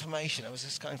any information. I was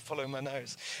just kind of following my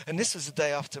nose. And this was the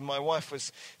day after my wife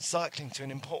was cycling to an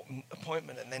important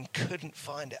appointment and then couldn't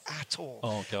find it at all.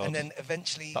 Oh, God. And then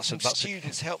eventually That's some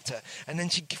students helped her, and then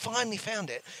she finally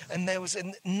found it. And there was a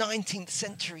 19th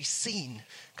century scene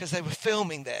because they were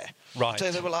filming there. Right. So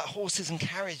there were like horses and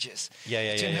carriages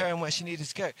between her and where she needed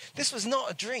to go. This was not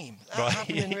a dream. That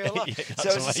happened in real life. Yeah, so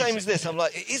that's it's the same amazing. as this. I'm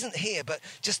like, it isn't here, but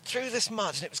just through this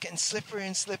mud, and it was getting slipperier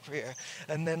and slipperier.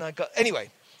 And then I got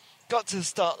to the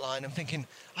start line. I'm thinking,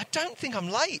 I don't think I'm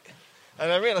late. And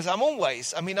I realised I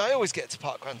always get to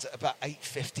park runs at about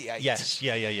 8:58. Yes.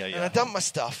 Yeah. And I dumped my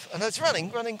stuff, and I was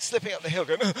running, slipping up the hill,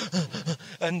 going,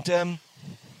 and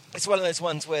it's one of those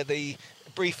ones where the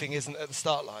briefing isn't at the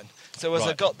start line. So as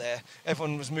I got there,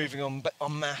 everyone was moving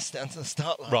en masse down to the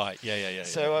start line. Right. Yeah.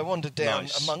 So I wandered down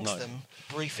Nice, amongst nice. them,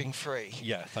 briefing free.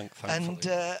 Yeah. Thankfully.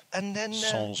 And then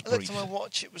Sans I looked at brief. my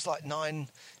watch. It was like 9,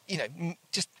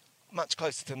 just much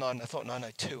closer to 9. I thought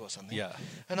 9:02 or something. Yeah.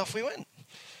 And off we went.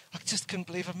 I just couldn't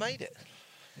believe I'd made it.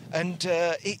 And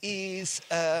it is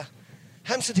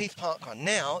Hampstead Heath Park Run.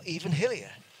 Now even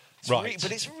hillier. Right.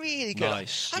 But it's really good.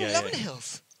 Nice. I'm Yeah, loving yeah. the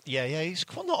hills. Yeah. It's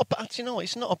quite not a bad.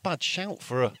 It's not a bad shout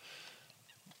for a.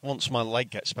 Once my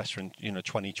leg gets better in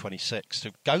 2026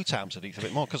 to go to Hampstead Heath a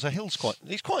bit more because the hill's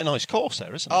it's quite a nice course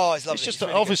there, isn't it? Oh, it's lovely. It's just It's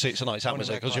really obviously good. it's a nice One of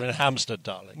atmosphere their because you're in Hampstead,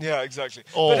 darling. Yeah, exactly.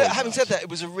 Always But having nice. said that, it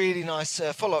was a really nice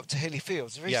follow-up to Hilly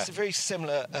Fields. Yeah. Very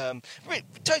similar,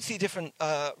 totally different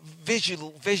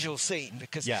visual scene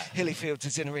because Yeah. Hilly Fields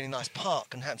is in a really nice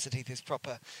park and Hampstead Heath is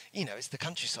proper, it's the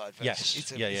countryside. Yes.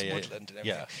 It's Yeah, woodland and everything.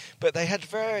 yeah. But they had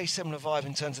very similar vibe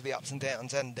in terms of the ups and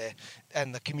downs and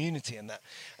the community and that.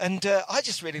 And I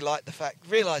just really liked the fact,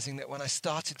 realising that when I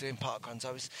started doing park runs,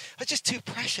 I was just too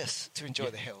precious to enjoy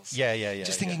the hills. Yeah.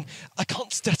 Just thinking, I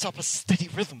can't set up a steady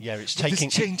rhythm. Yeah, it's with taking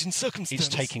this change in circumstance.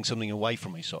 It's taking something away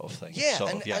from me, sort of thing. Yeah,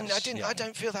 Sort and of, yes, I yeah.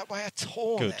 don't feel that way at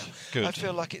all Good, now. good. I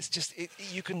feel like it's just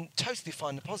you can totally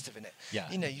find the positive in it. Yeah.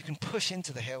 You can push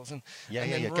into the hills and Yeah,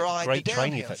 and yeah, then yeah. ride Great the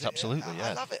training downhills. effect, absolutely, I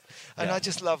yeah. love it, and Yeah. I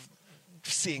just love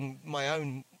seeing my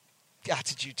own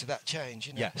attitude to that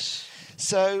change. Yes.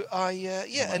 So and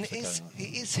Wonderful it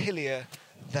going. is hillier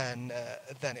than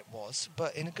it was,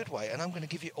 but in a good way. And I'm going to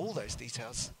give you all those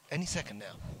details any second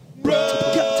now.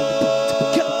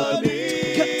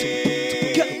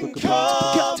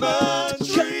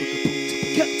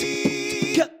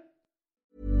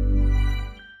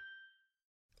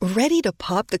 Ready to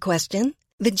pop the question?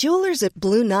 The jewelers at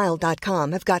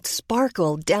BlueNile.com have got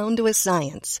sparkle down to a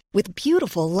science with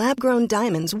beautiful lab-grown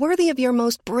diamonds worthy of your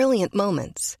most brilliant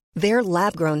moments. Their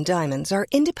lab-grown diamonds are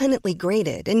independently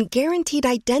graded and guaranteed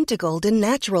identical to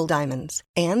natural diamonds,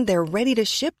 and they're ready to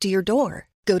ship to your door.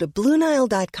 Go to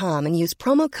BlueNile.com and use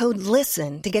promo code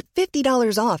LISTEN to get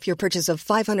 $50 off your purchase of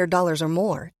 $500 or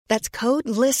more. That's code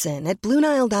LISTEN at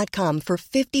BlueNile.com for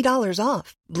 $50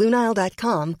 off.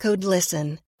 BlueNile.com, code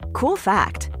LISTEN. Cool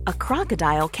fact, a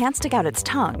crocodile can't stick out its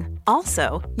tongue.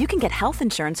 Also, you can get health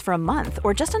insurance for a month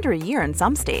or just under a year in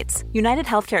some states. United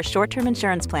Healthcare short-term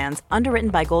insurance plans, underwritten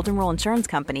by Golden Rule Insurance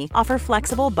Company, offer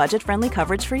flexible, budget-friendly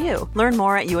coverage for you. Learn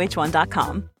more at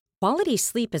UH1.com. Quality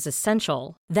sleep is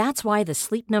essential. That's why the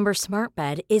Sleep Number Smart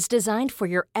Bed is designed for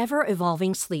your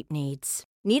ever-evolving sleep needs.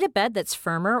 Need a bed that's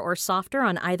firmer or softer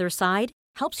on either side?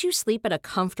 Helps you sleep at a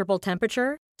comfortable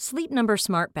temperature? Sleep Number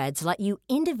Smart Beds let you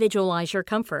individualize your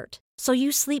comfort, so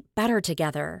you sleep better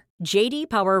together. J.D.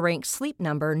 Power ranks Sleep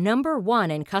Number number 1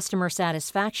 in customer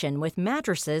satisfaction with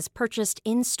mattresses purchased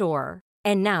in-store.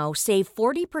 And now, save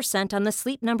 40% on the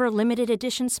Sleep Number Limited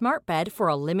Edition Smart Bed for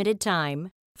a limited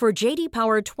time. For J.D.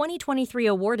 Power 2023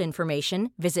 award information,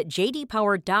 visit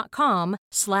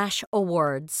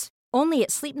jdpower.com/awards. Only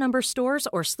at Sleep Number stores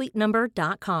or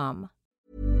sleepnumber.com.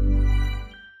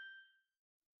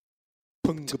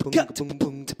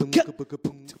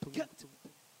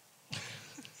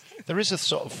 There is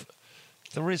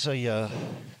a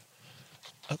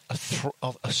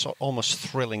almost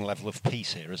thrilling level of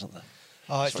peace here, isn't there?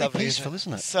 Oh, it's lovely, peaceful,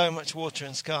 isn't it? So much water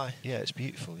and sky. Yeah, it's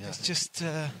beautiful. Yeah, it's just.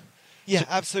 Yeah,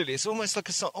 absolutely. It's almost like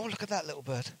a song. Oh, look at that little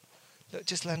bird. Look,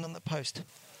 just landed on the post.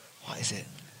 What is it?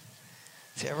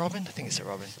 Is it a robin? I think it's a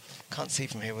robin. Can't see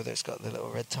from here whether it's got the little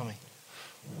red tummy.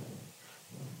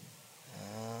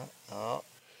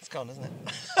 It's gone, isn't it?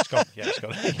 It's gone. Yeah, it's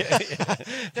gone.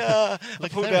 I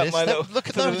pulled out my little. Look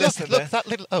at that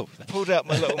little. Oh, pulled out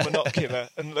my little monocular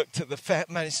and looked at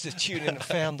managed to tune in and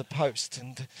found the post.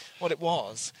 And what it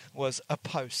was a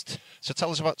post. So tell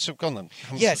us about Gone then.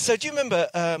 Yeah. So do you remember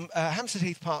Hampstead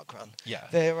Heath Park Run? Yeah.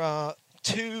 There are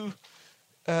 2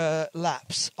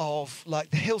 laps of like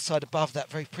the hillside above that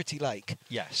very pretty lake.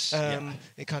 Yes.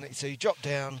 It kind of, so you drop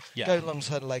down, go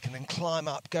alongside the lake, and then climb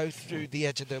up, go through the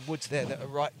edge of the woods there that are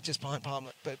right just behind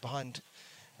Parliament Hill,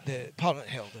 the Kite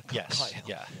Hill.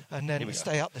 Yeah. And then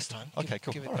stay up this time. Okay,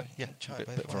 cool. Give it all right. Yeah. Try Bit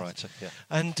both of variety. Yeah.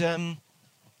 And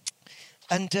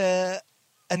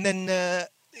then.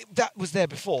 That was there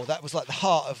before. That was like the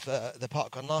heart of the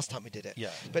park run last time we did it.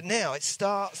 Yeah. But now it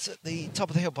starts at the top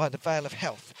of the hill by the Vale of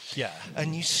Health. Yeah.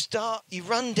 And you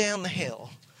run down the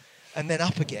hill and then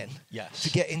up again to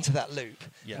get into that loop.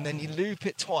 Yeah. And then you loop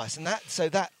it twice. And that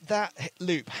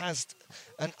loop has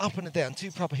an up and a down,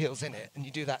 2 proper hills in it, and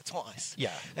you do that twice.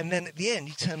 Yeah. And then at the end,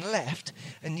 you turn left,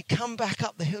 and you come back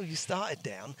up the hill you started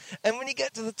down, and when you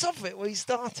get to the top of it where you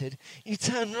started, you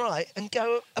turn right and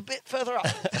go a bit further up.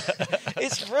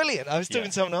 It's brilliant. I was talking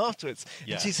to someone afterwards,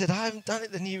 and she said, I haven't done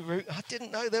it the new route. I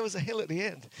didn't know there was a hill at the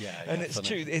end. And it's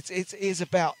true. It is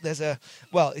about,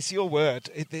 it's your word.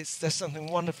 There's something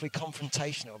wonderfully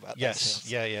confrontational about that.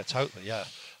 Yes, yeah, totally, yeah.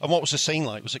 And what was the scene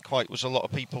like? Was a lot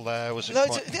of people there? Was it I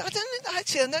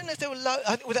don't know if there were loads.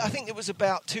 I think it was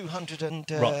about 200 and...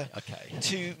 right,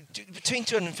 okay. Between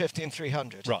 250 and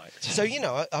 300. Right. So,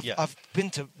 I've been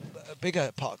to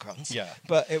bigger park runs,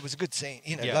 but it was a good scene,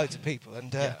 loads of people.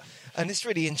 And it's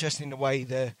really interesting the way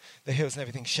the hills and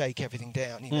everything shake everything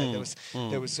down.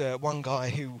 There was one guy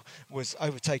who was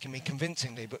overtaking me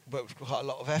convincingly, but with quite a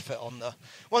lot of effort on the...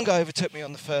 One guy overtook me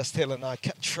on the first hill, and I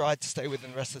tried to stay with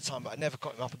him the rest of the time, but I never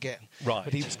got him up again. Right.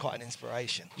 But he was quite an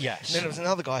inspiration. Yes. And then there was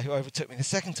another guy who overtook me the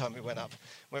second time we went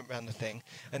around the thing,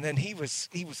 and then he was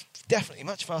definitely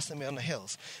much faster than me on the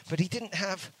hills, but he didn't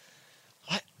have...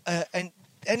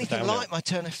 anything like my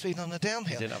turn of speed on the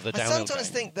downhill. I sometimes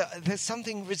think that there's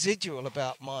something residual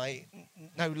about my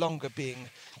no longer being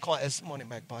quite as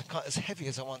heavy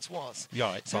as I once was.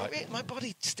 Right. So my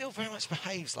body still very much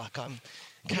behaves like I'm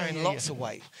carrying lots of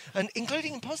weight, and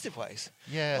including in positive ways.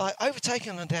 Yeah. Like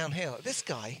overtaking on a downhill. This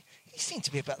guy, he seemed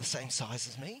to be about the same size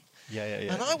as me. Yeah.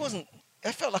 And I wasn't.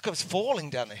 I felt like I was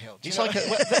falling down the hill.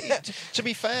 To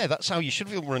be fair, that's how you should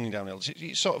feel running down hills.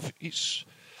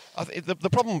 The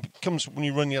problem comes when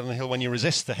you run down the hill, when you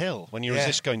resist the hill, when you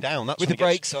resist going down. That's with when the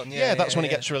brakes on. That's when it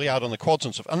gets really hard on the quads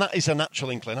and stuff. And that is a natural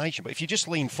inclination. But if you just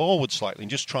lean forward slightly and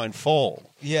just try and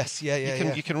fall, you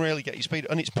can really get your speed.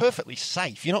 And it's perfectly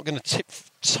safe. You're not going to tip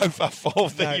so far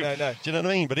forward. No. Do you know what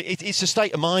I mean? But it's a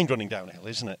state of mind running downhill,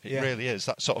 isn't it? It really is.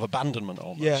 That sort of abandonment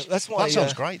almost. Yeah, that's why. That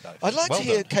sounds great, though. I'd like to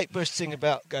hear Kate Bush sing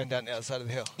about going down the other side of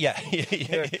the hill. Yeah. Running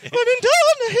down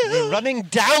the hill. We're running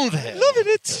down the hill.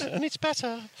 Loving it. And it's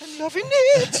better. I'm loving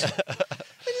it. I'm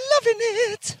loving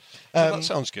it. That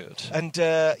sounds good. And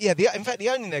in fact, the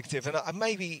only negative, and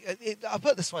I'll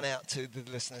put this one out to the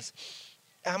listeners.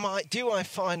 Do I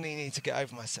finally need to get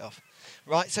over myself?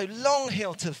 right? So long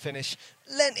hill to the finish,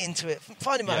 leant into it,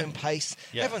 finding my own pace.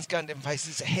 Yeah. Everyone's going different paces.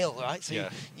 It's a hill, right? So Yeah.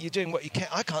 you're doing what you can.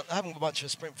 I haven't got much of a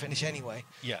sprint finish anyway.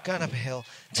 Yeah. Going up a hill,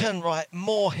 turn right,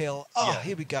 more hill. Oh, Yeah.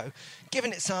 here we go.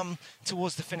 Giving it some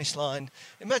towards the finish line.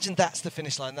 Imagine that's the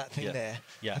finish line, that thing there.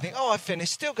 Yeah. I think, I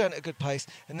finished, still going at a good pace.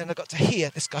 And then I got to here,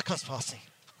 this guy comes past me.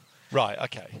 Right,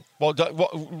 okay. What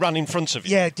ran in front of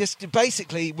you? Yeah, just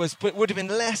basically would have been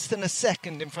less than a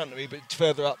second in front of me, but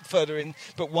further in,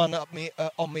 but one up me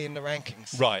on me in the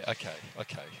rankings. Right, okay.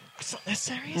 It's not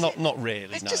necessary, is it? Not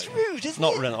really. It's no. just rude, isn't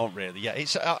not it? Not really. Yeah,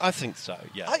 it's. I think so.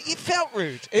 Yeah. It felt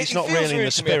rude. It's It not feels really in rude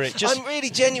the to me. spirit. Just I'm really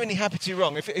genuinely happy to be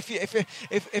wrong.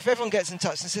 If everyone gets in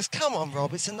touch and says, "Come on,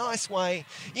 Rob, it's a nice way,"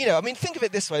 I mean, think of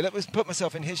it this way. Let me put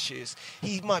myself in his shoes.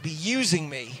 He might be using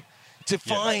me to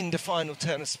find a final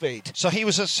turn of speed. So he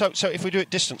was. So if we do it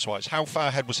distance-wise, how far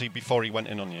ahead was he before he went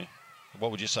in on you?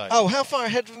 What would you say? Oh, how far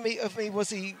ahead of me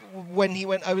was he when he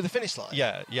went over the finish line?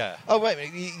 Yeah. Oh, wait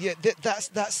a minute.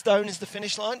 That stone is the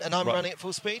finish line, and I'm running at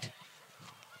full speed?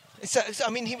 I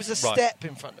mean, he was a step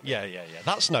in front of me. Yeah.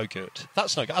 That's no good.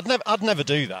 I'd never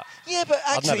do that. Yeah, but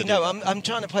actually, no. I'm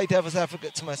trying to play devil's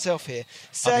advocate to myself here.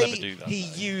 Say he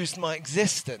used my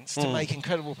existence to make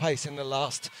incredible pace in the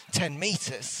last 10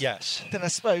 metres. Yes. Then I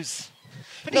suppose.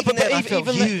 But No, even but then, I even felt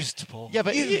then- used, Paul. Yeah,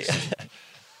 but used.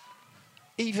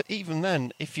 even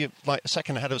then, if you're like a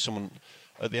second ahead of someone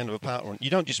at the end of a part run,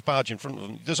 you don't just barge in front of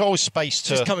them. There's always space to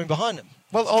Just coming behind them.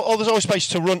 Well, or there's always space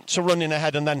to run in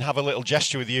ahead and then have a little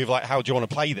gesture with you of like, how do you want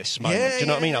to play this moment? Yeah, do you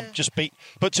know what I mean? yeah.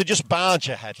 But to just barge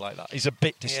ahead like that is a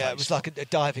bit distasteful. Yeah, it was like a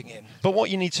diving in. But what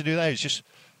you need to do there is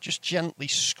just gently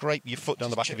scrape your foot down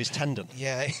the back of his tendon.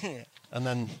 Yeah. And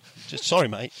then just, sorry,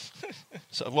 mate.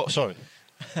 Sorry.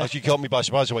 Oh, you caught me by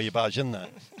surprise the way you barged in there.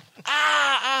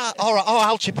 All right. Oh,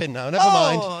 I'll chip in now. Never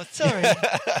mind. Oh, sorry.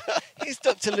 He's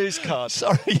Dr. Lou's card.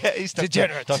 Sorry, yeah, he's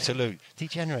Degenerate. Dr. Lou.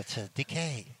 Degenerate,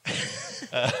 decay.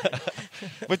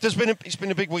 But it's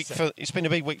been a big week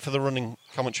for the running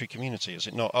commentary community, is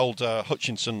it not? Old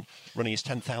Hutchinson running his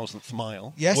 10,000th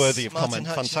mile. Yes, worthy of Martin comment.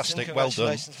 Hutchinson, Fantastic, well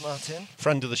done. Congratulations, Martin.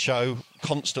 Friend of the show,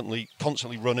 constantly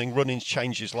running. Running's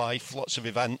changed his life. Lots of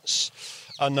events,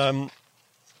 and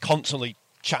constantly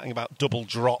chatting about double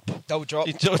drop.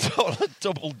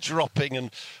 Double Dropping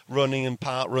and running and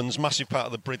part runs. Massive part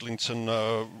of the Bridlington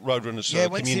Roadrunners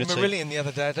community. Went to see community. Marillion the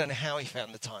other day. I don't know how he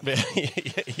found the time.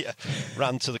 yeah.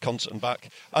 Ran to the concert and back.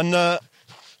 And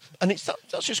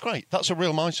that's just great. That's a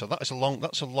real milestone. That's a lot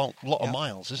of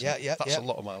miles, isn't it? Yeah. That's a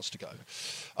lot of miles to go.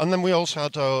 And then we also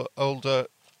had old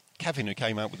Kevin, who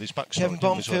came out with his backstory. Kevin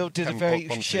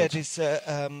Bonfield shared his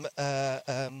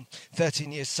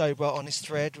 13 years sober on his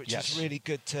thread, which is really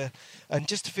good to, and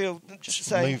just to feel, just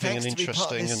saying moving thanks and to be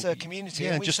part of interesting this community.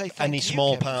 Yeah, and we just say thank any you,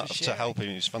 small Kevin, part for to sharing. help him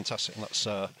is fantastic. And that's.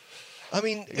 I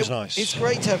mean, it was nice. It's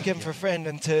great to have Kevin for a friend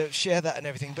and to share that and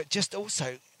everything, but just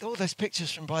also all those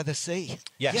pictures from by the sea.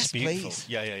 Yes, beautiful. Please.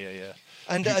 Yeah.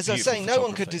 And as I was saying, no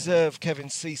one could photography. deserve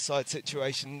Kevin's seaside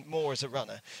situation more as a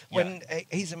runner. When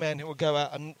he's a man who will go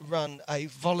out and run a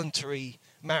voluntary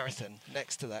marathon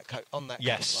next to that on that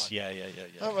coastline. Yeah.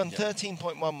 I'll run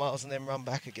 13.1 miles and then run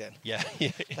back again. Yeah.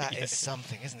 That is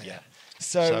something, isn't it? Yeah.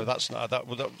 So that's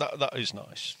that is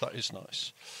nice. That is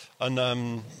nice.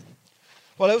 And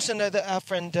well, I also know that our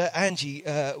friend Angie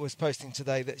was posting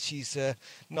today that she's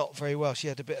not very well. She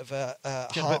had a bit of a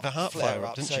heart flare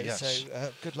up, didn't she? Yes.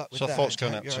 So good luck with so that. thoughts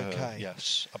going out out to okay. her.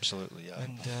 Yes, absolutely.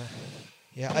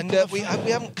 Yeah. And we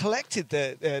haven't collected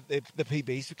the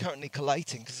PBs. We're currently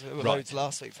collating because there were loads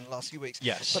last week from the last few weeks.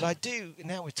 Yes. But I do,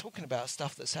 now we're talking about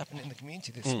stuff that's happened in the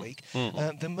community this week.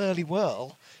 The Merle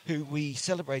Whirl, who we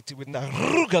celebrated with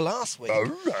Naruga last week,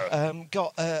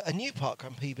 got a new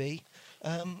parkrun PB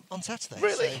on Saturday.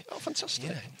 Really? So,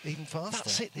 Fantastic. even faster.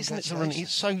 That's it, isn't it? The running.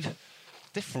 It's so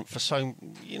different for so,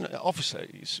 obviously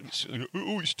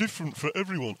it's different for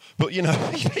everyone. But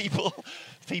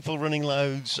people running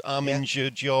loads. I'm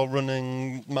injured. You're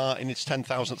running. Martin, it's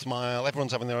 10,000th mile.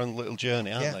 Everyone's having their own little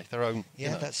journey, aren't they? Their own.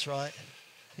 Yeah, that's right.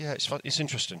 Yeah, it's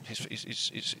interesting.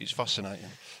 It's fascinating.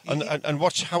 And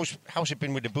how's it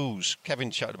been with the booze?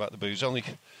 Kevin chatted about the booze. I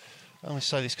only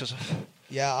say this because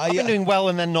I've been doing well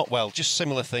and then not well. Just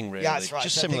similar thing, really. Yeah, that's right.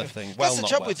 Just similar thing. That's the not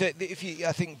trouble well. with it.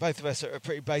 I think both of us are at a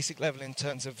pretty basic level in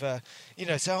terms of, say,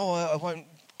 I won't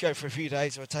go for a few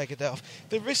days or take a day off.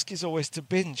 The risk is always to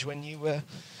binge when you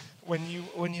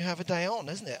have a day on,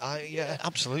 isn't it?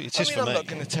 Absolutely, it is for me. I'm not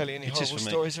going to tell you any horrible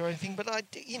stories or anything, but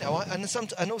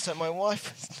and also my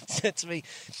wife said to me,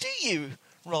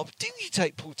 Rob, do you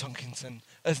take Paul Tonkinson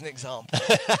as an example?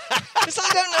 Because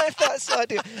I don't know if that's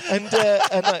ideal. And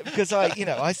because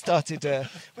I started,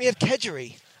 we had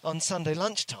Kedgeree on Sunday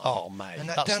lunchtime. Oh, mate, and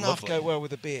that that's don't half lovely. go well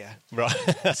with a beer. Right.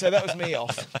 So that was me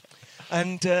off.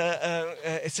 And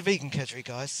it's a vegan kedgeree,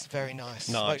 guys. Very nice.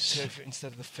 Nice. Smoked tofu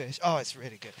instead of the fish. Oh, it's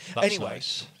really good. That's anyway,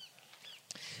 nice.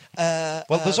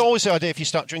 Well, there's always the idea if you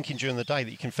start drinking during the day that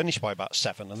you can finish by about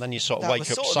 7, and then you sort of that wake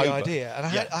was up sort sober. of the idea. And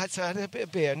I had a bit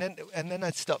of beer, and then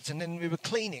I'd stopped, and then we were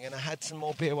cleaning, and I had some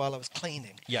more beer while I was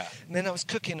cleaning. Yeah. And then I was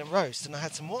cooking a roast, and I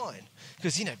had some wine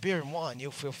because beer and wine,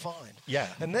 you'll feel fine. Yeah.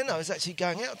 And then I was actually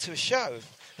going out to a show,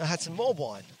 and I had some more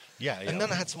wine. Yeah. And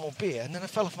then I had some more beer, and then I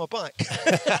fell off my bike.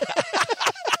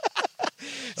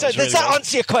 So does that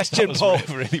answer your question, that was Paul?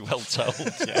 Really well told.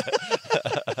 Yeah.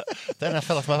 Then I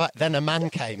fell off my back. Then a man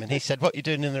came and he said, "What are you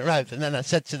doing in the road?" And then I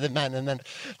said to the man, and then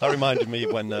that reminded me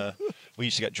when we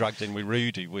used to get dragged in with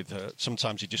Rudy. With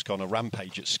sometimes he'd just go on a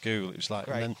rampage at school. It was like,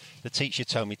 Great. and then the teacher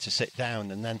told me to sit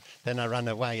down, and then I ran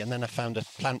away, and then I found a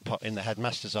plant pot in the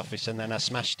headmaster's office, and then I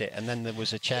smashed it, and then there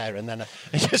was a chair, and then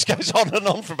it just goes on and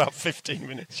on for about 15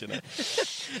 minutes.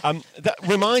 That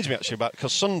reminds me actually about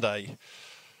because Sunday.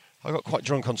 I got quite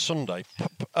drunk on Sunday.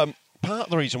 Part of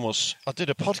the reason was I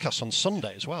did a podcast on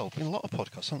Sunday as well. Been a lot of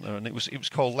podcasts, haven't there? And it was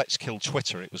called Let's Kill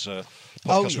Twitter. It was a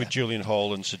podcast with Julian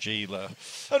Hall and Sajila.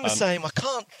 I'm the same. I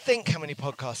can't think how many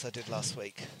podcasts I did last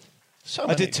week. So I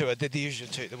many. did 2. I did the usual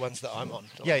 2, the ones that I'm on.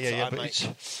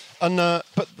 Yeah.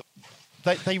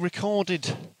 But they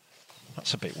recorded.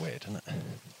 That's a bit weird, isn't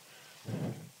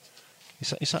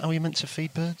it? Is that how you're meant to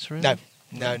feed birds? Really? No.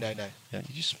 Yeah, you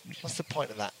just. What's the point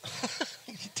of that?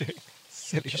 You doing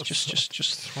silly.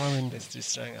 Just throwing. It's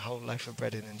just throwing a whole loaf of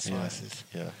bread in slices.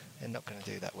 Yeah. They're not going to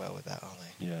do that well with that, are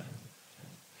they? Yeah.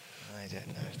 I don't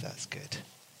know if that's good.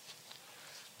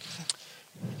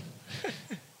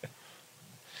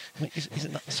 I mean,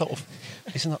 isn't that sort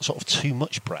of too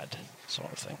much bread,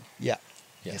 sort of thing? Yeah.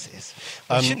 Yeah. Yes, it is.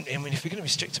 Well, if you're going to be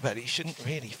strict about it, you shouldn't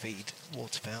really feed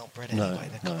waterfowl bread anyway.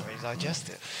 They can't really digest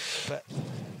it. But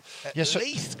at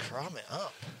least crumb it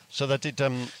up. So they did,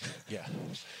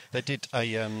 they did a...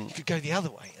 You could go the other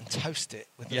way and toast it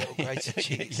with a little grated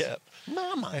cheese. Yeah.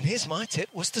 Mama. And here's my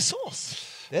tip, was the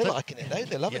sauce. They're liking it, though.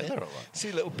 They're loving it. They're all right.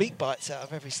 See little beak bites out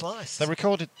of every slice. They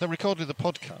recorded the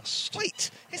podcast.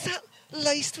 Wait, is that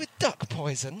laced with duck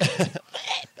poison?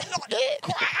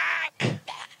 Quack!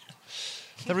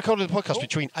 They recorded the podcast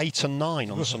between 8 and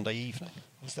 9 on Sunday evening.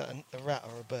 Was that a rat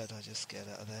or a bird I just scared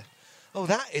out of there? Oh,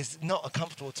 that is not a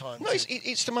comfortable time. No,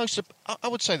 it's the most... I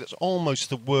would say that's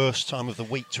almost the worst time of the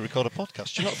week to record a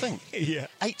podcast. Do you not think? Yeah.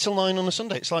 8 till 9 on a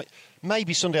Sunday. It's like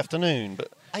maybe Sunday afternoon,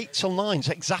 but 8 till 9 is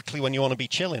exactly when you want to be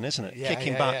chilling, isn't it? Yeah,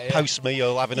 Kicking back,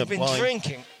 post-meal, having You've a wine. been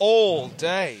drinking all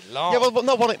day long. Yeah, well, but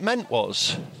no, what it meant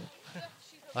was...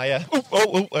 Hiya.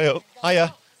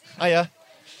 Hiya.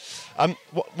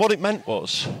 What it meant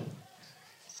was...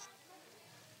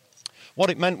 What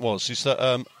it meant was is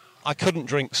that I couldn't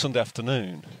drink Sunday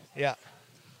afternoon. Yeah.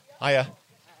 Hiya.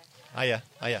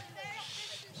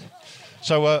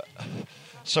 So,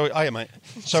 hiya, mate.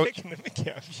 So, taking the mickey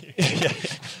out of you.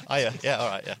 yeah, all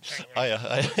right, yeah.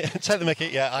 Hiya. Take the mickey,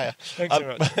 yeah, hiya. Thanks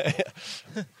very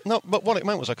much. No, but what it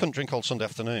meant was I couldn't drink all Sunday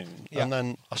afternoon. Yeah. And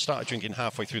then I started drinking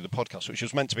halfway through the podcast, which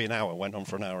was meant to be an hour, went on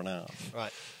for an hour and a half.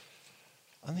 Right.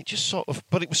 And it just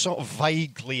but it was sort of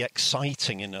vaguely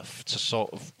exciting enough to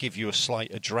sort of give you a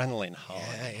slight adrenaline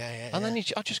high. Yeah. And then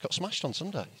I just got smashed on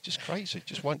Sunday. Just crazy.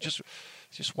 Just went.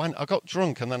 I got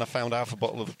drunk, and then I found half a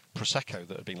bottle of Prosecco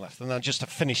that had been left, and then just to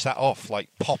finish that off, like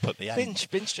pop at the end.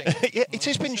 Binge drinking. Yeah, it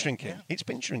is binge drinking. Yeah. It's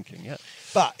binge drinking. Yeah.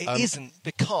 But it isn't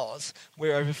because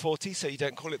we're over 40, so you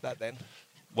don't call it that then.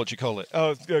 What do you call it?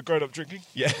 Oh, grown-up drinking.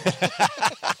 Yeah.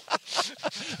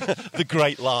 The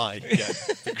great lie. Yeah.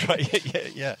 The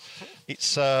great. Yeah. It's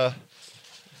so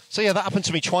yeah. That happened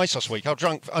to me twice last week. I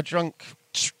drank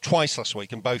twice last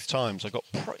week, and both times I got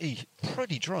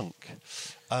pretty drunk.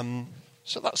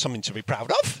 So that's something to be proud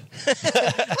of. Well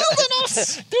done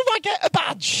us. Did I get a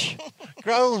badge?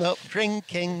 Grown up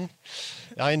drinking.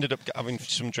 I ended up having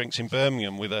some drinks in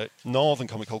Birmingham with a northern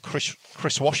comic called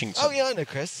Chris Washington. Oh, yeah, I know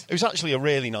Chris. He was actually a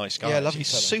really nice guy. Yeah, lovely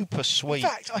He's fella. super sweet. In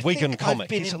fact, I Wigan think comic. I've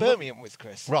been He's in a Birmingham with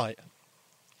Chris. Right.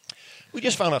 We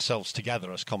just found ourselves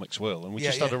together as comics will, and we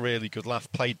just had a really good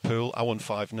laugh. Played pool. I won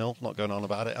 5-0. Not going on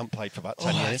about it. I haven't played for about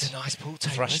 10 years. That's a nice pool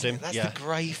table. Thrashed him. That's yeah. the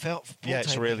grey felt pool Yeah,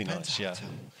 it's table really in nice. Yeah.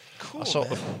 Cool. I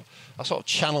sort of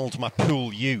channeled my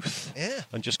pool youth. Yeah.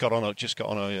 And just got on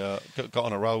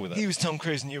a roll with it. He was Tom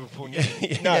Cruise and you were Paul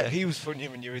Newman. No, he was Paul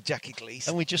Newman. You were Jackie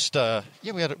Gleason. And we just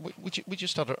we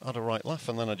just had a right laugh,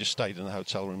 and then I just stayed in the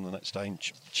hotel room the next day and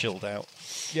chilled out.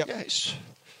 Yep. Yeah,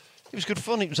 It was good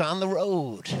fun. It was on the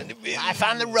road. Life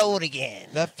on the road again.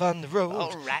 Life on the road.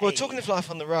 All right. Well, talking of life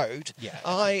on the road, Yeah.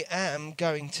 I am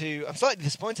going to... I'm slightly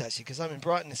disappointed, actually, because I'm in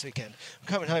Brighton this weekend. I'm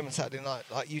coming home on Saturday night,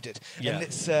 like you did. Yeah. And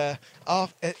it's at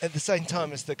the same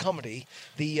time as the comedy,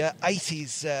 the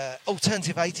 80s,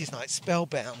 alternative 80s night,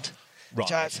 Spellbound. Which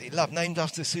I Right. absolutely love, named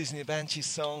after the Susie and the Banshees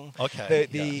song.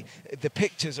 Okay, The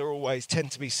pictures are always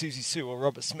tend to be Susie Sue or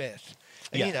Robert Smith.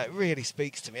 And, Yeah. you know, it really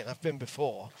speaks to me, and I've been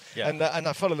before. Yeah. And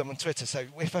I follow them on Twitter, so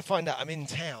if I find out I'm in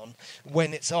town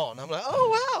when it's on, I'm like,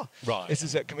 oh, wow. Right. This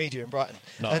is at Comedia in Brighton.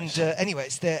 Nice. And anyway,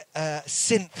 it's their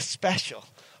synth special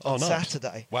on nice.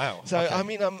 Saturday. Wow, So, okay. I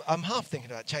mean, I'm half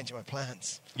thinking about changing my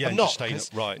plans. Yeah, I'm and not, just staying 'cause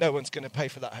up, right. no one's going to pay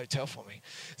for that hotel for me.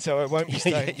 So I won't be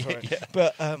staying for it. Yeah.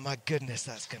 But my goodness,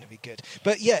 that's going to be good.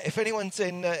 But yeah, if anyone's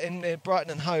in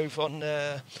Brighton and Hove on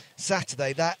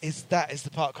Saturday, that is the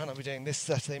parkrun I'll be doing this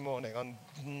Saturday morning on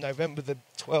November the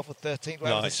 12th or 13th,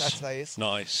 whatever Nice. the Saturday is.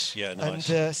 Nice. Yeah, nice.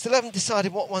 And still haven't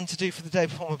decided what one to do for the day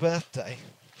before my birthday.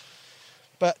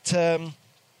 But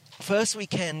first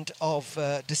weekend of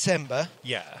December,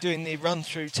 Yeah. doing the run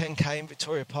through 10k in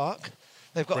Victoria Park.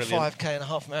 They've got Brilliant. a 5k and a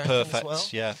half marathon Perfect. as well.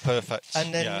 Yeah, perfect.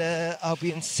 And then yeah. I'll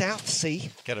be in Southsea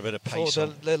Get a bit of for pace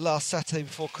on. the last Saturday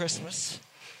before Christmas,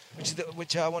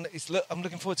 which I want. I'm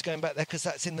looking forward to going back there because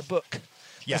that's in the book.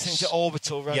 Yes. Listening to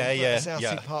Orbital run Yeah, the Southsea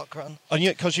yeah. Park run. And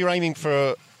because you're aiming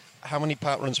for how many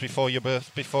park runs before your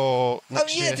birth? Before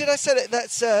next year? Did I say that?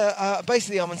 That's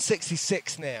basically I'm on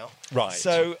 66 now. Right.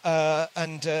 So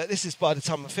this is by the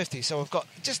time I'm 50. So I've got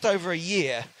just over a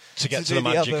year to get do to the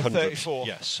magic other 100. 34.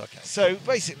 Yes. Okay. So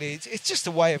basically, it's just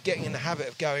a way of getting in the habit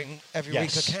of going every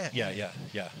yes. week I can.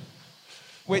 Yeah.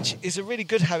 Which is a really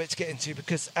good habit to get into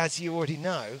because, as you already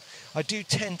know, I do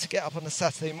tend to get up on a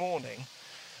Saturday morning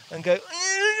and go, I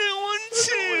don't want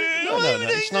to. No.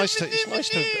 It's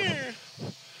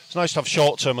nice to have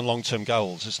short-term and long-term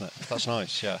goals, isn't it? That's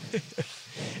nice. Yeah.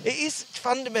 It is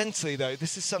fundamentally, though,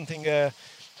 this is something an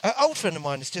old friend of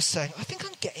mine is just saying, I think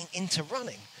I'm getting into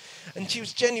running. And she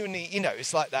was genuinely,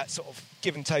 it's like that sort of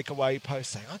give and take away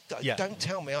post saying, don't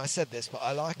tell me I said this, but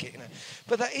I like it,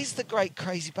 But that is the great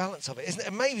crazy balance of it, isn't it?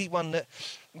 And maybe one that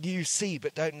you see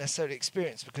but don't necessarily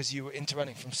experience because you were into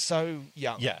running from so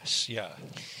young. Yes, yeah.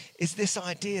 Is this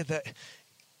idea that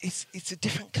it's a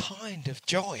different kind of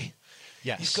joy.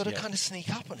 Yes, you've got to kind of sneak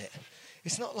up on it.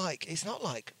 It's not like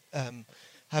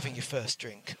having your first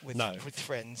drink with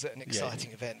friends at an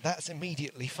exciting event. That's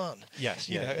immediately fun. Yes,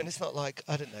 you know, and it's not like,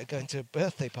 I don't know, going to a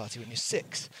birthday party when you're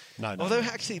 6. No. Although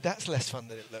actually that's less fun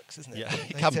than it looks, isn't it? Yeah,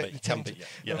 it can be.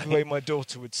 The way my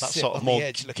daughter would that sit sort of on more the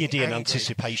edge looking giddy and angry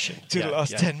anticipation to the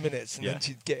last 10 minutes, and Yeah. then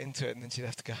she'd get into it, and then she'd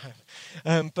have to go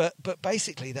home. But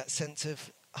basically that sense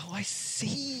of, oh, I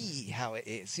see how it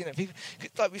is. You know, people,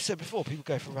 like we've said before, people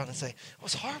go for a run and say, "Oh,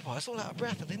 it's horrible. I was all out of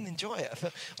breath. I didn't enjoy it.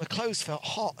 My clothes felt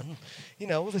hot, and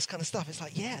all this kind of stuff." It's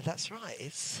like, yeah, that's right.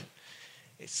 It's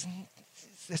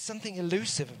there's something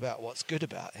elusive about what's good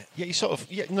about it. Yeah,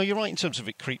 you're right in terms of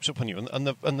it creeps up on you, and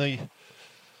the.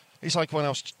 It's like when I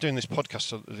was doing this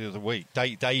podcast the other week.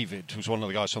 David, who's one of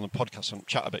the guys on the podcast on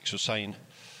Chatterbix, was saying,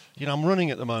 I'm running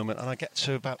at the moment, and I get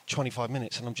to about 25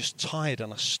 minutes, and I'm just tired,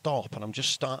 and I stop, and I'm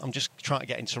just trying to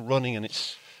get into running, and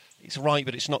it's right,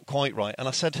 but it's not quite right. And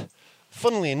I said,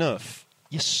 funnily enough,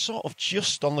 you're sort of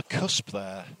just on the cusp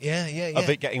there. Yeah. Of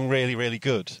it getting really, really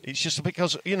good. It's just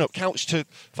because Couch to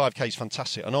 5K is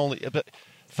fantastic, but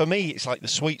for me, it's like the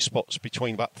sweet spots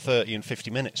between about 30 and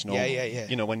 50 minutes. Normally.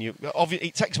 Yeah. When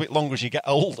it takes a bit longer as you get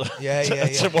older Yeah.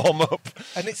 to warm up.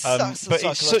 And it's but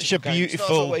it's such a beautiful. It's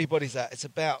not where your body's at. It's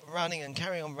about running and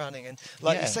carrying on running. And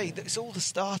like you say, it's all the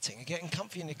starting. You're getting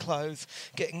comfy in your clothes,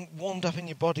 getting warmed up in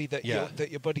your body that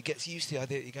your body gets used to the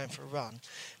idea that you're going for a run.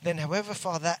 Then however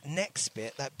far that next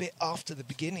bit, that bit after the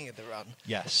beginning of the run,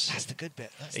 yes, that's the good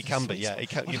bit. That's it the can be, sweet yeah. spot. It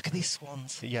can, look at these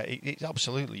swans. Yeah,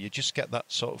 absolutely. You just get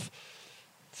that sort of.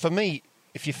 For me,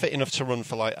 if you're fit enough to run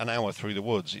for like an hour through the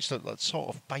woods, that's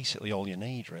sort of basically all you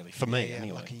need, really. For me,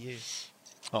 anyway. Lucky you.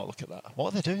 Oh, look at that.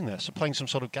 What are they doing there? So playing some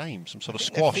sort of game, some sort of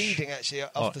They're squash? feeding, actually,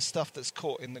 off the stuff that's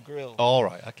caught in the grill. All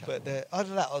right, okay. But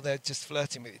either that or they're just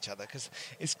flirting with each other, because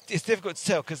it's difficult to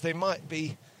tell, because it might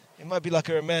be like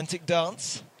a romantic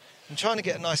dance. I'm trying to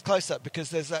get a nice close-up, because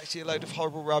there's actually a load of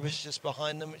horrible rubbish just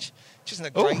behind them, which isn't a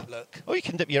great look. Oh, you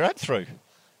can dip your head through.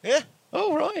 Yeah.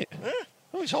 Oh, right. Yeah.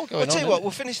 Oh, it's all going on. I'll tell you what,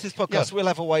 we'll finish this podcast. We'll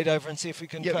have a wade over and see if we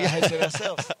can put our heads in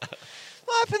ourselves.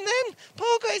 What happened then?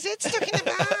 Paul got his head stuck in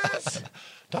the bars.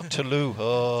 Dr. Lou,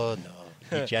 oh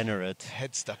no, degenerate.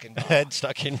 Head stuck in bars. Head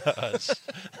stuck in bars.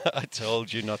 I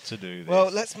told you not to do this.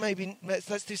 Well, let's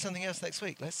do something else next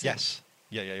week. Let's see. Yes.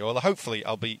 Yeah. Well, hopefully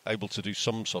I'll be able to do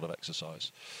some sort of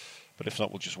exercise. But if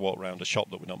not, we'll just walk around a shop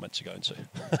that we're not meant to go into.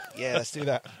 Yeah, let's do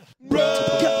that.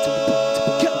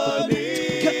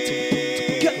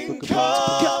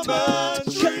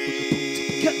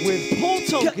 With Paul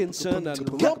Tonkinson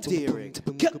and Rob Deering.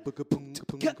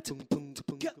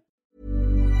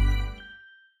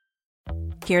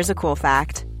 Here's a cool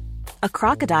fact. A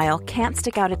crocodile can't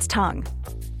stick out its tongue.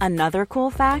 Another cool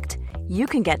fact, you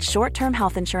can get short-term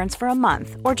health insurance for a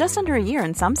month or just under a year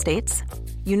in some states.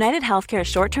 United Healthcare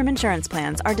short-term insurance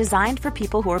plans are designed for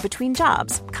people who are between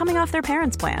jobs, coming off their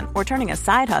parents' plan, or turning a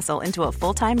side hustle into a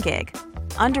full-time gig.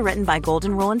 Underwritten by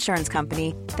Golden Rule Insurance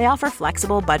Company, they offer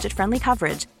flexible, budget-friendly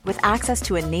coverage with access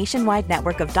to a nationwide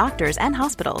network of doctors and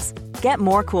hospitals. Get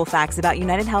more cool facts about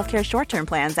United Healthcare short-term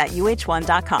plans at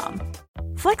uh1.com.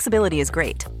 Flexibility is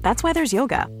great. That's why there's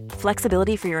yoga.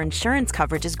 Flexibility for your insurance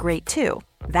coverage is great too.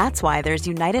 That's why there's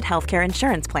United Healthcare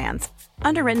Insurance Plans.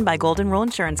 Underwritten by Golden Rule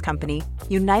Insurance Company,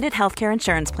 United Healthcare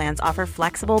Insurance Plans offer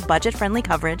flexible, budget-friendly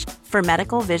coverage for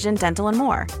medical, vision, dental, and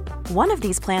more. One of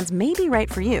these plans may be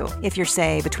right for you if you're,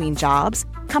 say, between jobs,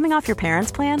 coming off your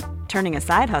parents' plan, turning a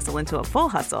side hustle into a full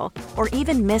hustle, or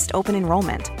even missed open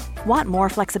enrollment. Want more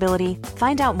flexibility?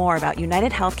 Find out more about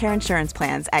United Healthcare Insurance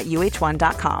Plans at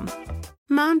uh1.com.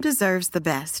 Mom deserves the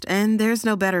best, and there's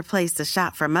no better place to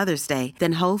shop for Mother's Day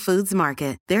than Whole Foods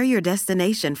Market. They're your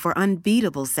destination for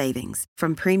unbeatable savings,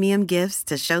 from premium gifts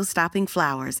to show-stopping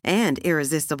flowers and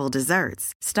irresistible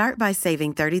desserts. Start by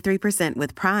saving 33%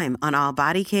 with Prime on all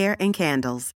body care and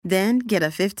candles. Then get a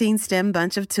 15-stem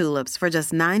bunch of tulips for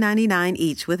just $9.99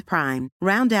 each with Prime.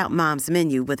 Round out Mom's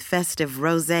menu with festive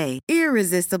rosé,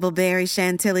 irresistible berry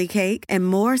chantilly cake, and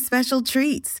more special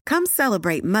treats. Come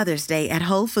celebrate Mother's Day at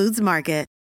Whole Foods Market.